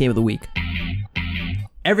these games, Game of the Week.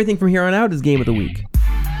 Everything from here on out is Game of the Week.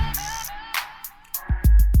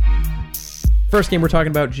 First game we're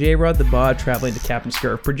talking about, J-Rod the Bot traveling to Captain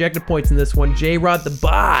Scurv. Projected points in this one, J-Rod the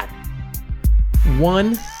Bot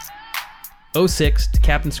 106 to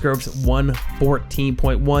Captain Scurv's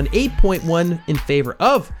 114.1. 8.1 in favor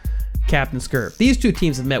of Captain Scurv. These 2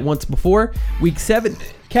 teams have met once before. Week 7,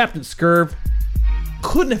 Captain Scurv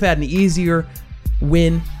couldn't have had an easier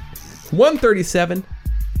win. 137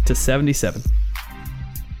 to 77.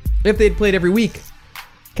 If they'd played every week,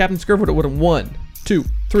 Captain Scurv would have won 2,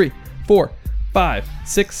 3, 4, 5,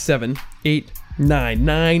 6, 7, 8, 9.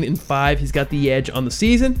 9 and 5. He's got the edge on the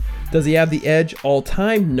season. Does he have the edge all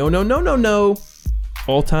time? No.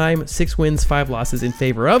 All time, 6 wins, 5 losses in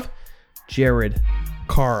favor of Jared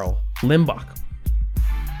Carl Limbach.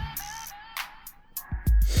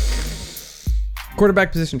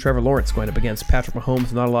 Quarterback position, Trevor Lawrence going up against Patrick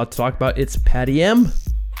Mahomes. Not a lot to talk about. It's Patty M.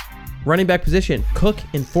 Running back position, Cook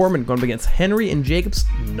and Foreman going up against Henry and Jacobs.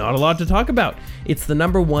 Not a lot to talk about. It's the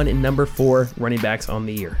number 1 and number 4 running backs on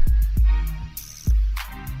the year.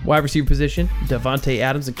 Wide receiver position, Davante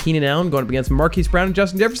Adams and Keenan Allen going up against Marquise Brown and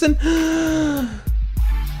Justin Jefferson.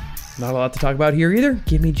 Not a lot to talk about here either.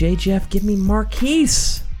 Give me J-Jeff, give me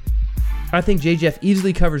Marquise. I think J-Jeff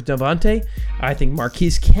easily covers Davante. I think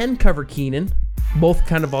Marquise can cover Keenan. Both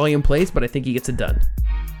kind of volume plays, but I think he gets it done.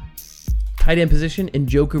 Tight end position,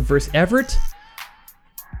 Njoku versus Everett.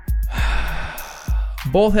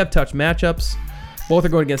 Both have touch matchups. Both are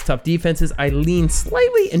going against tough defenses. I lean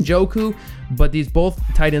slightly Njoku, but these both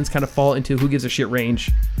tight ends kind of fall into who gives a shit range.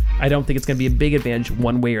 I don't think it's going to be a big advantage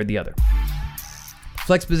one way or the other.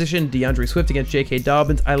 Flex position, DeAndre Swift against J.K.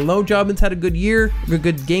 Dobbins. I know Dobbins had a good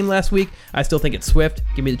game last week. I still think it's Swift.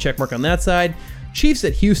 Give me the check mark on that side. Chiefs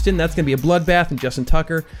at Houston, that's going to be a bloodbath, and Justin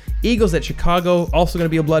Tucker. Eagles at Chicago, also going to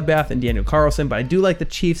be a bloodbath, and Daniel Carlson, but I do like the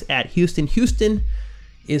Chiefs at Houston. Houston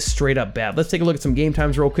is straight up bad. Let's take a look at some game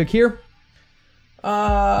times real quick here.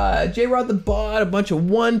 J-Rod the Bot, a bunch of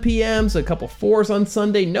 1 p.m.s, a couple 4s on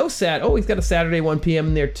Sunday. No he's got a Saturday 1 p.m.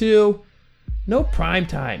 in there too. No prime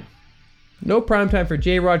time. No prime time for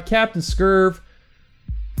J-Rod. Captain Scurv.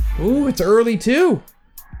 Ooh, it's early too.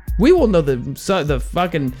 We will know the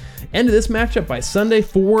fucking end of this matchup by Sunday,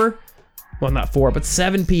 7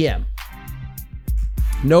 p.m.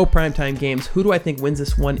 No primetime games. Who do I think wins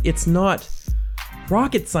this one? It's not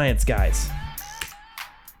rocket science, guys.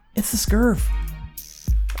 It's the Scurv.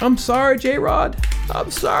 I'm sorry, J-Rod.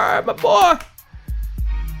 I'm sorry, my boy.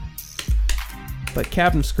 But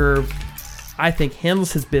Captain Scurv, I think,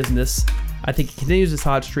 handles his business. I think he continues his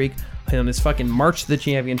hot streak on his fucking march to the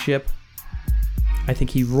championship. I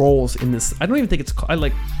think he rolls in this. I don't even think it's...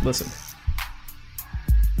 listen.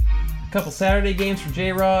 A couple Saturday games for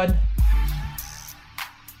J-Rod.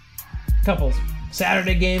 A couple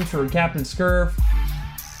Saturday games for Captain Scurv.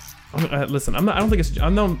 Listen, I'm not only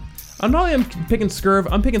picking Scurv,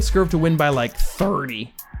 I'm picking Scurv to win by like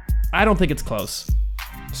 30. I don't think it's close.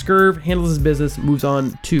 Scurv handles his business, moves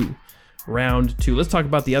on to round 2. Let's talk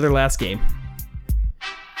about the last game.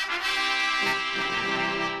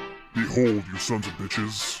 Behold, you sons of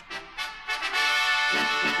bitches.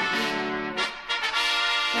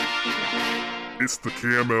 It's the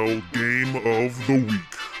KML Game of the Week.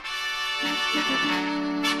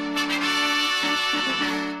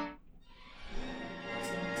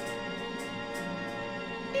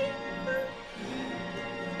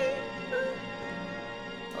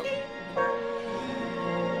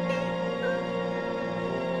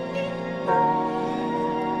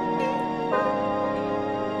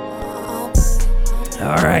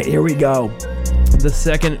 All right, here we go. The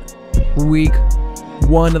second week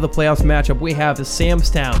one of the playoffs matchup we have is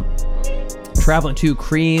Samstown traveling to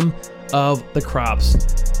Cream of the Crops.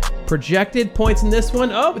 Projected points in this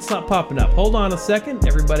one. Oh, it's not popping up. Hold on a second.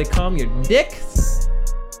 Everybody calm your dicks.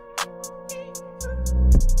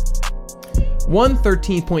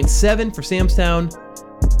 113.7 for Samstown.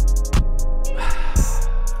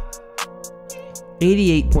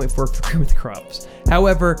 88.4 for Cream of the Crops.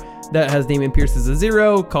 However, that has Damian Pierce as a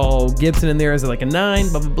 0, call Gibson in there as like a 9,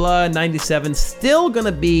 blah, blah, blah, 97. Still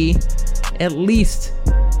gonna be at least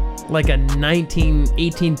like a 19,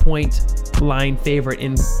 18-point line favorite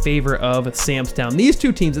in favor of Samstown. These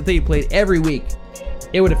two teams, if they played every week,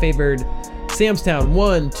 it would have favored Samstown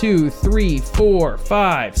 1, 2, 3, 4,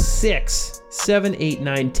 5, 6, 7, 8,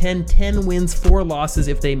 9, 10 wins, 4 losses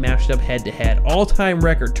if they matched up head-to-head. All-time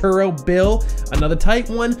record. Turo, Bill, another tight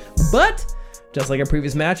one, but just like our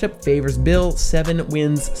previous matchup, favors Bill, 7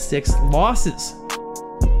 wins, 6 losses.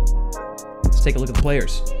 Let's take a look at the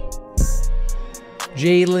players.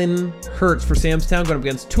 Jalen Hurts for Samstown going up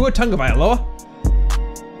against Tua Tagovailoa.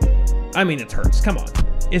 I mean, it's Hurts. Come on.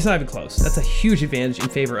 It's not even close. That's a huge advantage in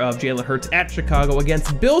favor of Jalen Hurts at Chicago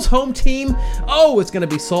against Bill's home team. Oh, it's going to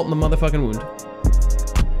be salt in the motherfucking wound.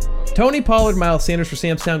 Tony Pollard, Miles Sanders for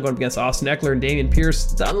Samstown going up against Austin Eckler and Damian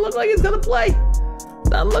Pierce. Doesn't look like he's going to play.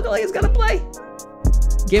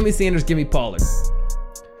 Give me Sanders, give me Pollard.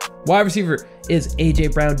 Wide receiver is A.J.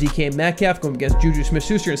 Brown, DK Metcalf going against Juju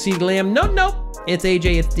Smith-Schuster and CeeDee Lamb. No. It's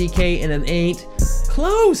A.J., it's DK, and it ain't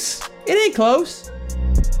close. It ain't close.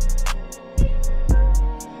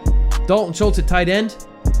 Dalton Schultz at tight end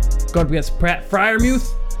going up against Pat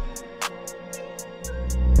Freiermuth.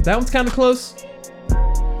 That one's kind of close.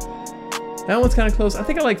 I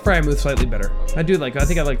think I like Freiermuth slightly better. I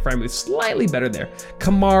think I like Freiermuth slightly better there.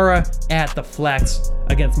 Kamara at the flex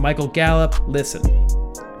against Michael Gallup. Listen,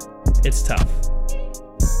 it's tough.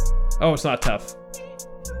 Oh, it's not tough.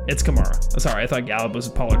 It's Kamara. Sorry, I thought Gallup was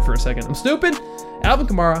Pollard for a second. I'm stupid. Alvin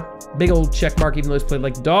Kamara, big old check mark, even though he's played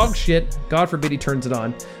like dog shit. God forbid he turns it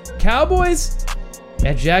on. Cowboys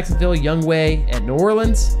at Jacksonville, Youngway at New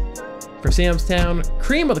Orleans. For Samstown,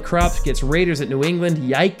 Cream of the Crops gets Raiders at New England.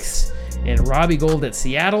 Yikes. And Robbie Gould at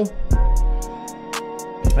Seattle.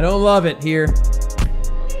 I don't love it here.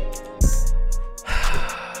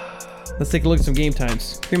 Let's take a look at some game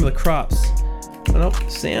times. Cream of the Crops. Oh, nope.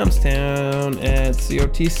 Samstown at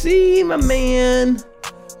COTC, my man.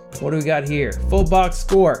 What do we got here? Full box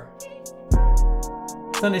score.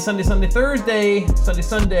 Sunday, Thursday. Sunday,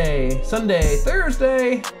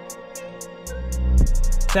 Thursday.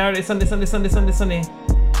 Saturday, Sunday.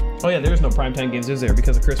 Oh yeah, there's no primetime games, is there,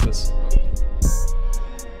 because of Christmas.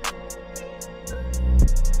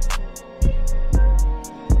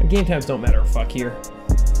 Game times don't matter a fuck here.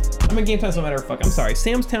 Game times don't matter a fuck. I'm sorry.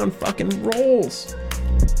 Samstown fucking rolls.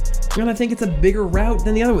 And I think it's a bigger route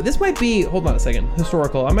than the other one. This might be, hold on a second,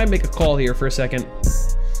 historical. I might make a call here for a second.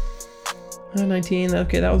 19,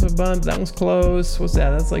 okay, that was a bunch. That one's close. What's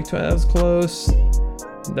that? That's like 20, that was close.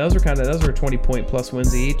 Those were 20-point plus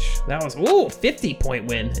wins each. That was, 50-point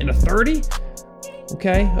win and a 30?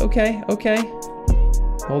 Okay.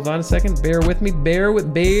 Hold on a second. Bear with me.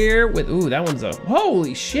 Ooh, that one's a,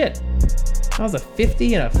 holy shit. That was a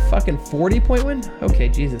 50 and a fucking 40-point win? Okay,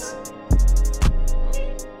 Jesus.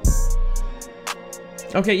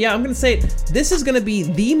 Okay, yeah, I'm gonna say it. This is gonna be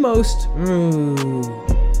the most,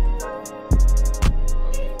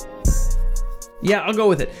 yeah, I'll go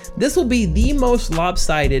with it. This will be the most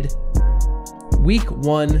lopsided week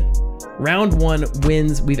 1, round 1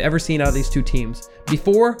 wins we've ever seen out of these two teams.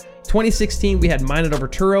 Before 2016, we had Minot over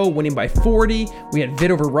Turo winning by 40. We had Vitt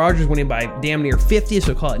over Rogers winning by damn near 50,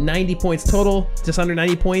 so call it 90 points total, just under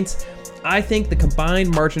 90 points. I think the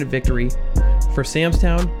combined margin of victory for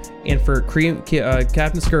Samstown and for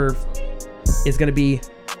Captain Scurv is going to be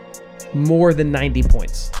more than 90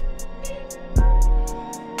 points.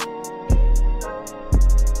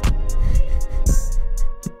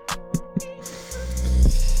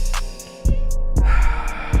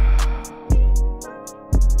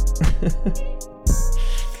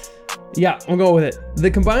 Yeah, I'm going with it.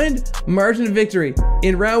 The combined margin of victory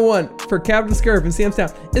in round 1 for Captain Scurv and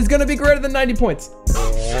Samstown is going to be greater than 90 points.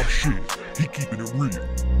 Oh shit, he keeping it real.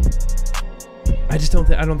 I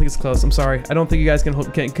don't think it's close. I'm sorry. I don't think you guys can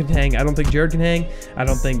hang. I don't think Jared can hang. I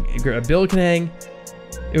don't think Bill can hang.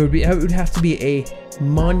 It would have to be a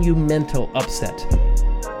monumental upset.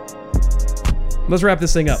 Let's wrap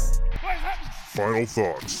this thing up. Final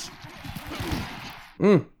thoughts.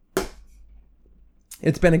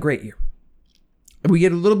 It's been a great year. We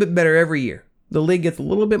get a little bit better every year. The league gets a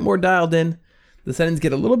little bit more dialed in. The settings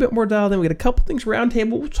get a little bit more dialed in. We get a couple things round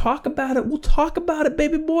table. We'll talk about it.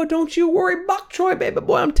 Baby boy. Don't you worry, Bok Choy, baby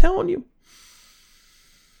boy. I'm telling you.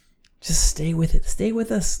 Just stay with it. Stay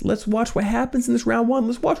with us. Let's watch what happens in this round 1.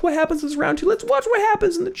 Let's watch what happens in this round 2. Let's watch what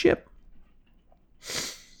happens in the chip.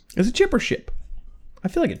 Is it chip or ship? I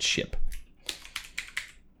feel like it's ship.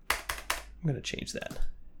 I'm going to change that.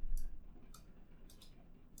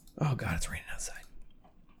 Oh, God, it's raining outside.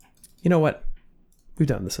 You know what? We've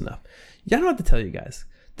done this enough. I don't have to tell you guys.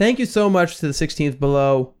 Thank you so much to the 16th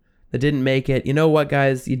below that didn't make it. You know what,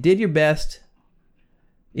 guys? You did your best.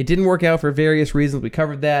 It didn't work out for various reasons. We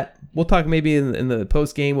covered that. We'll talk maybe in the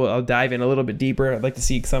post game. I'll dive in a little bit deeper. I'd like to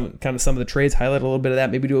see some of the trades, highlight a little bit of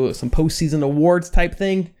that. Maybe do some postseason awards type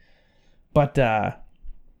thing. But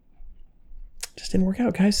just didn't work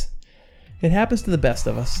out, guys. It happens to the best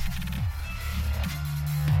of us.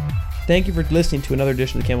 Thank you for listening to another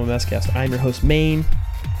edition of the Camel Messcast. I'm your host, Maine.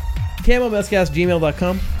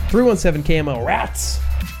 CamelMesscast@gmail.com. 317 Rats.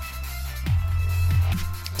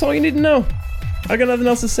 That's all you need to know. I got nothing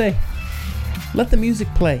else to say. Let the music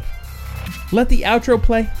play. Let the outro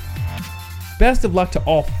play. Best of luck to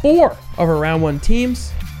all 4 of our round 1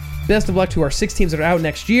 teams. Best of luck to our 6 teams that are out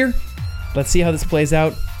next year. Let's see how this plays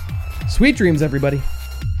out. Sweet dreams, everybody.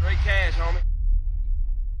 Straight cash, homie.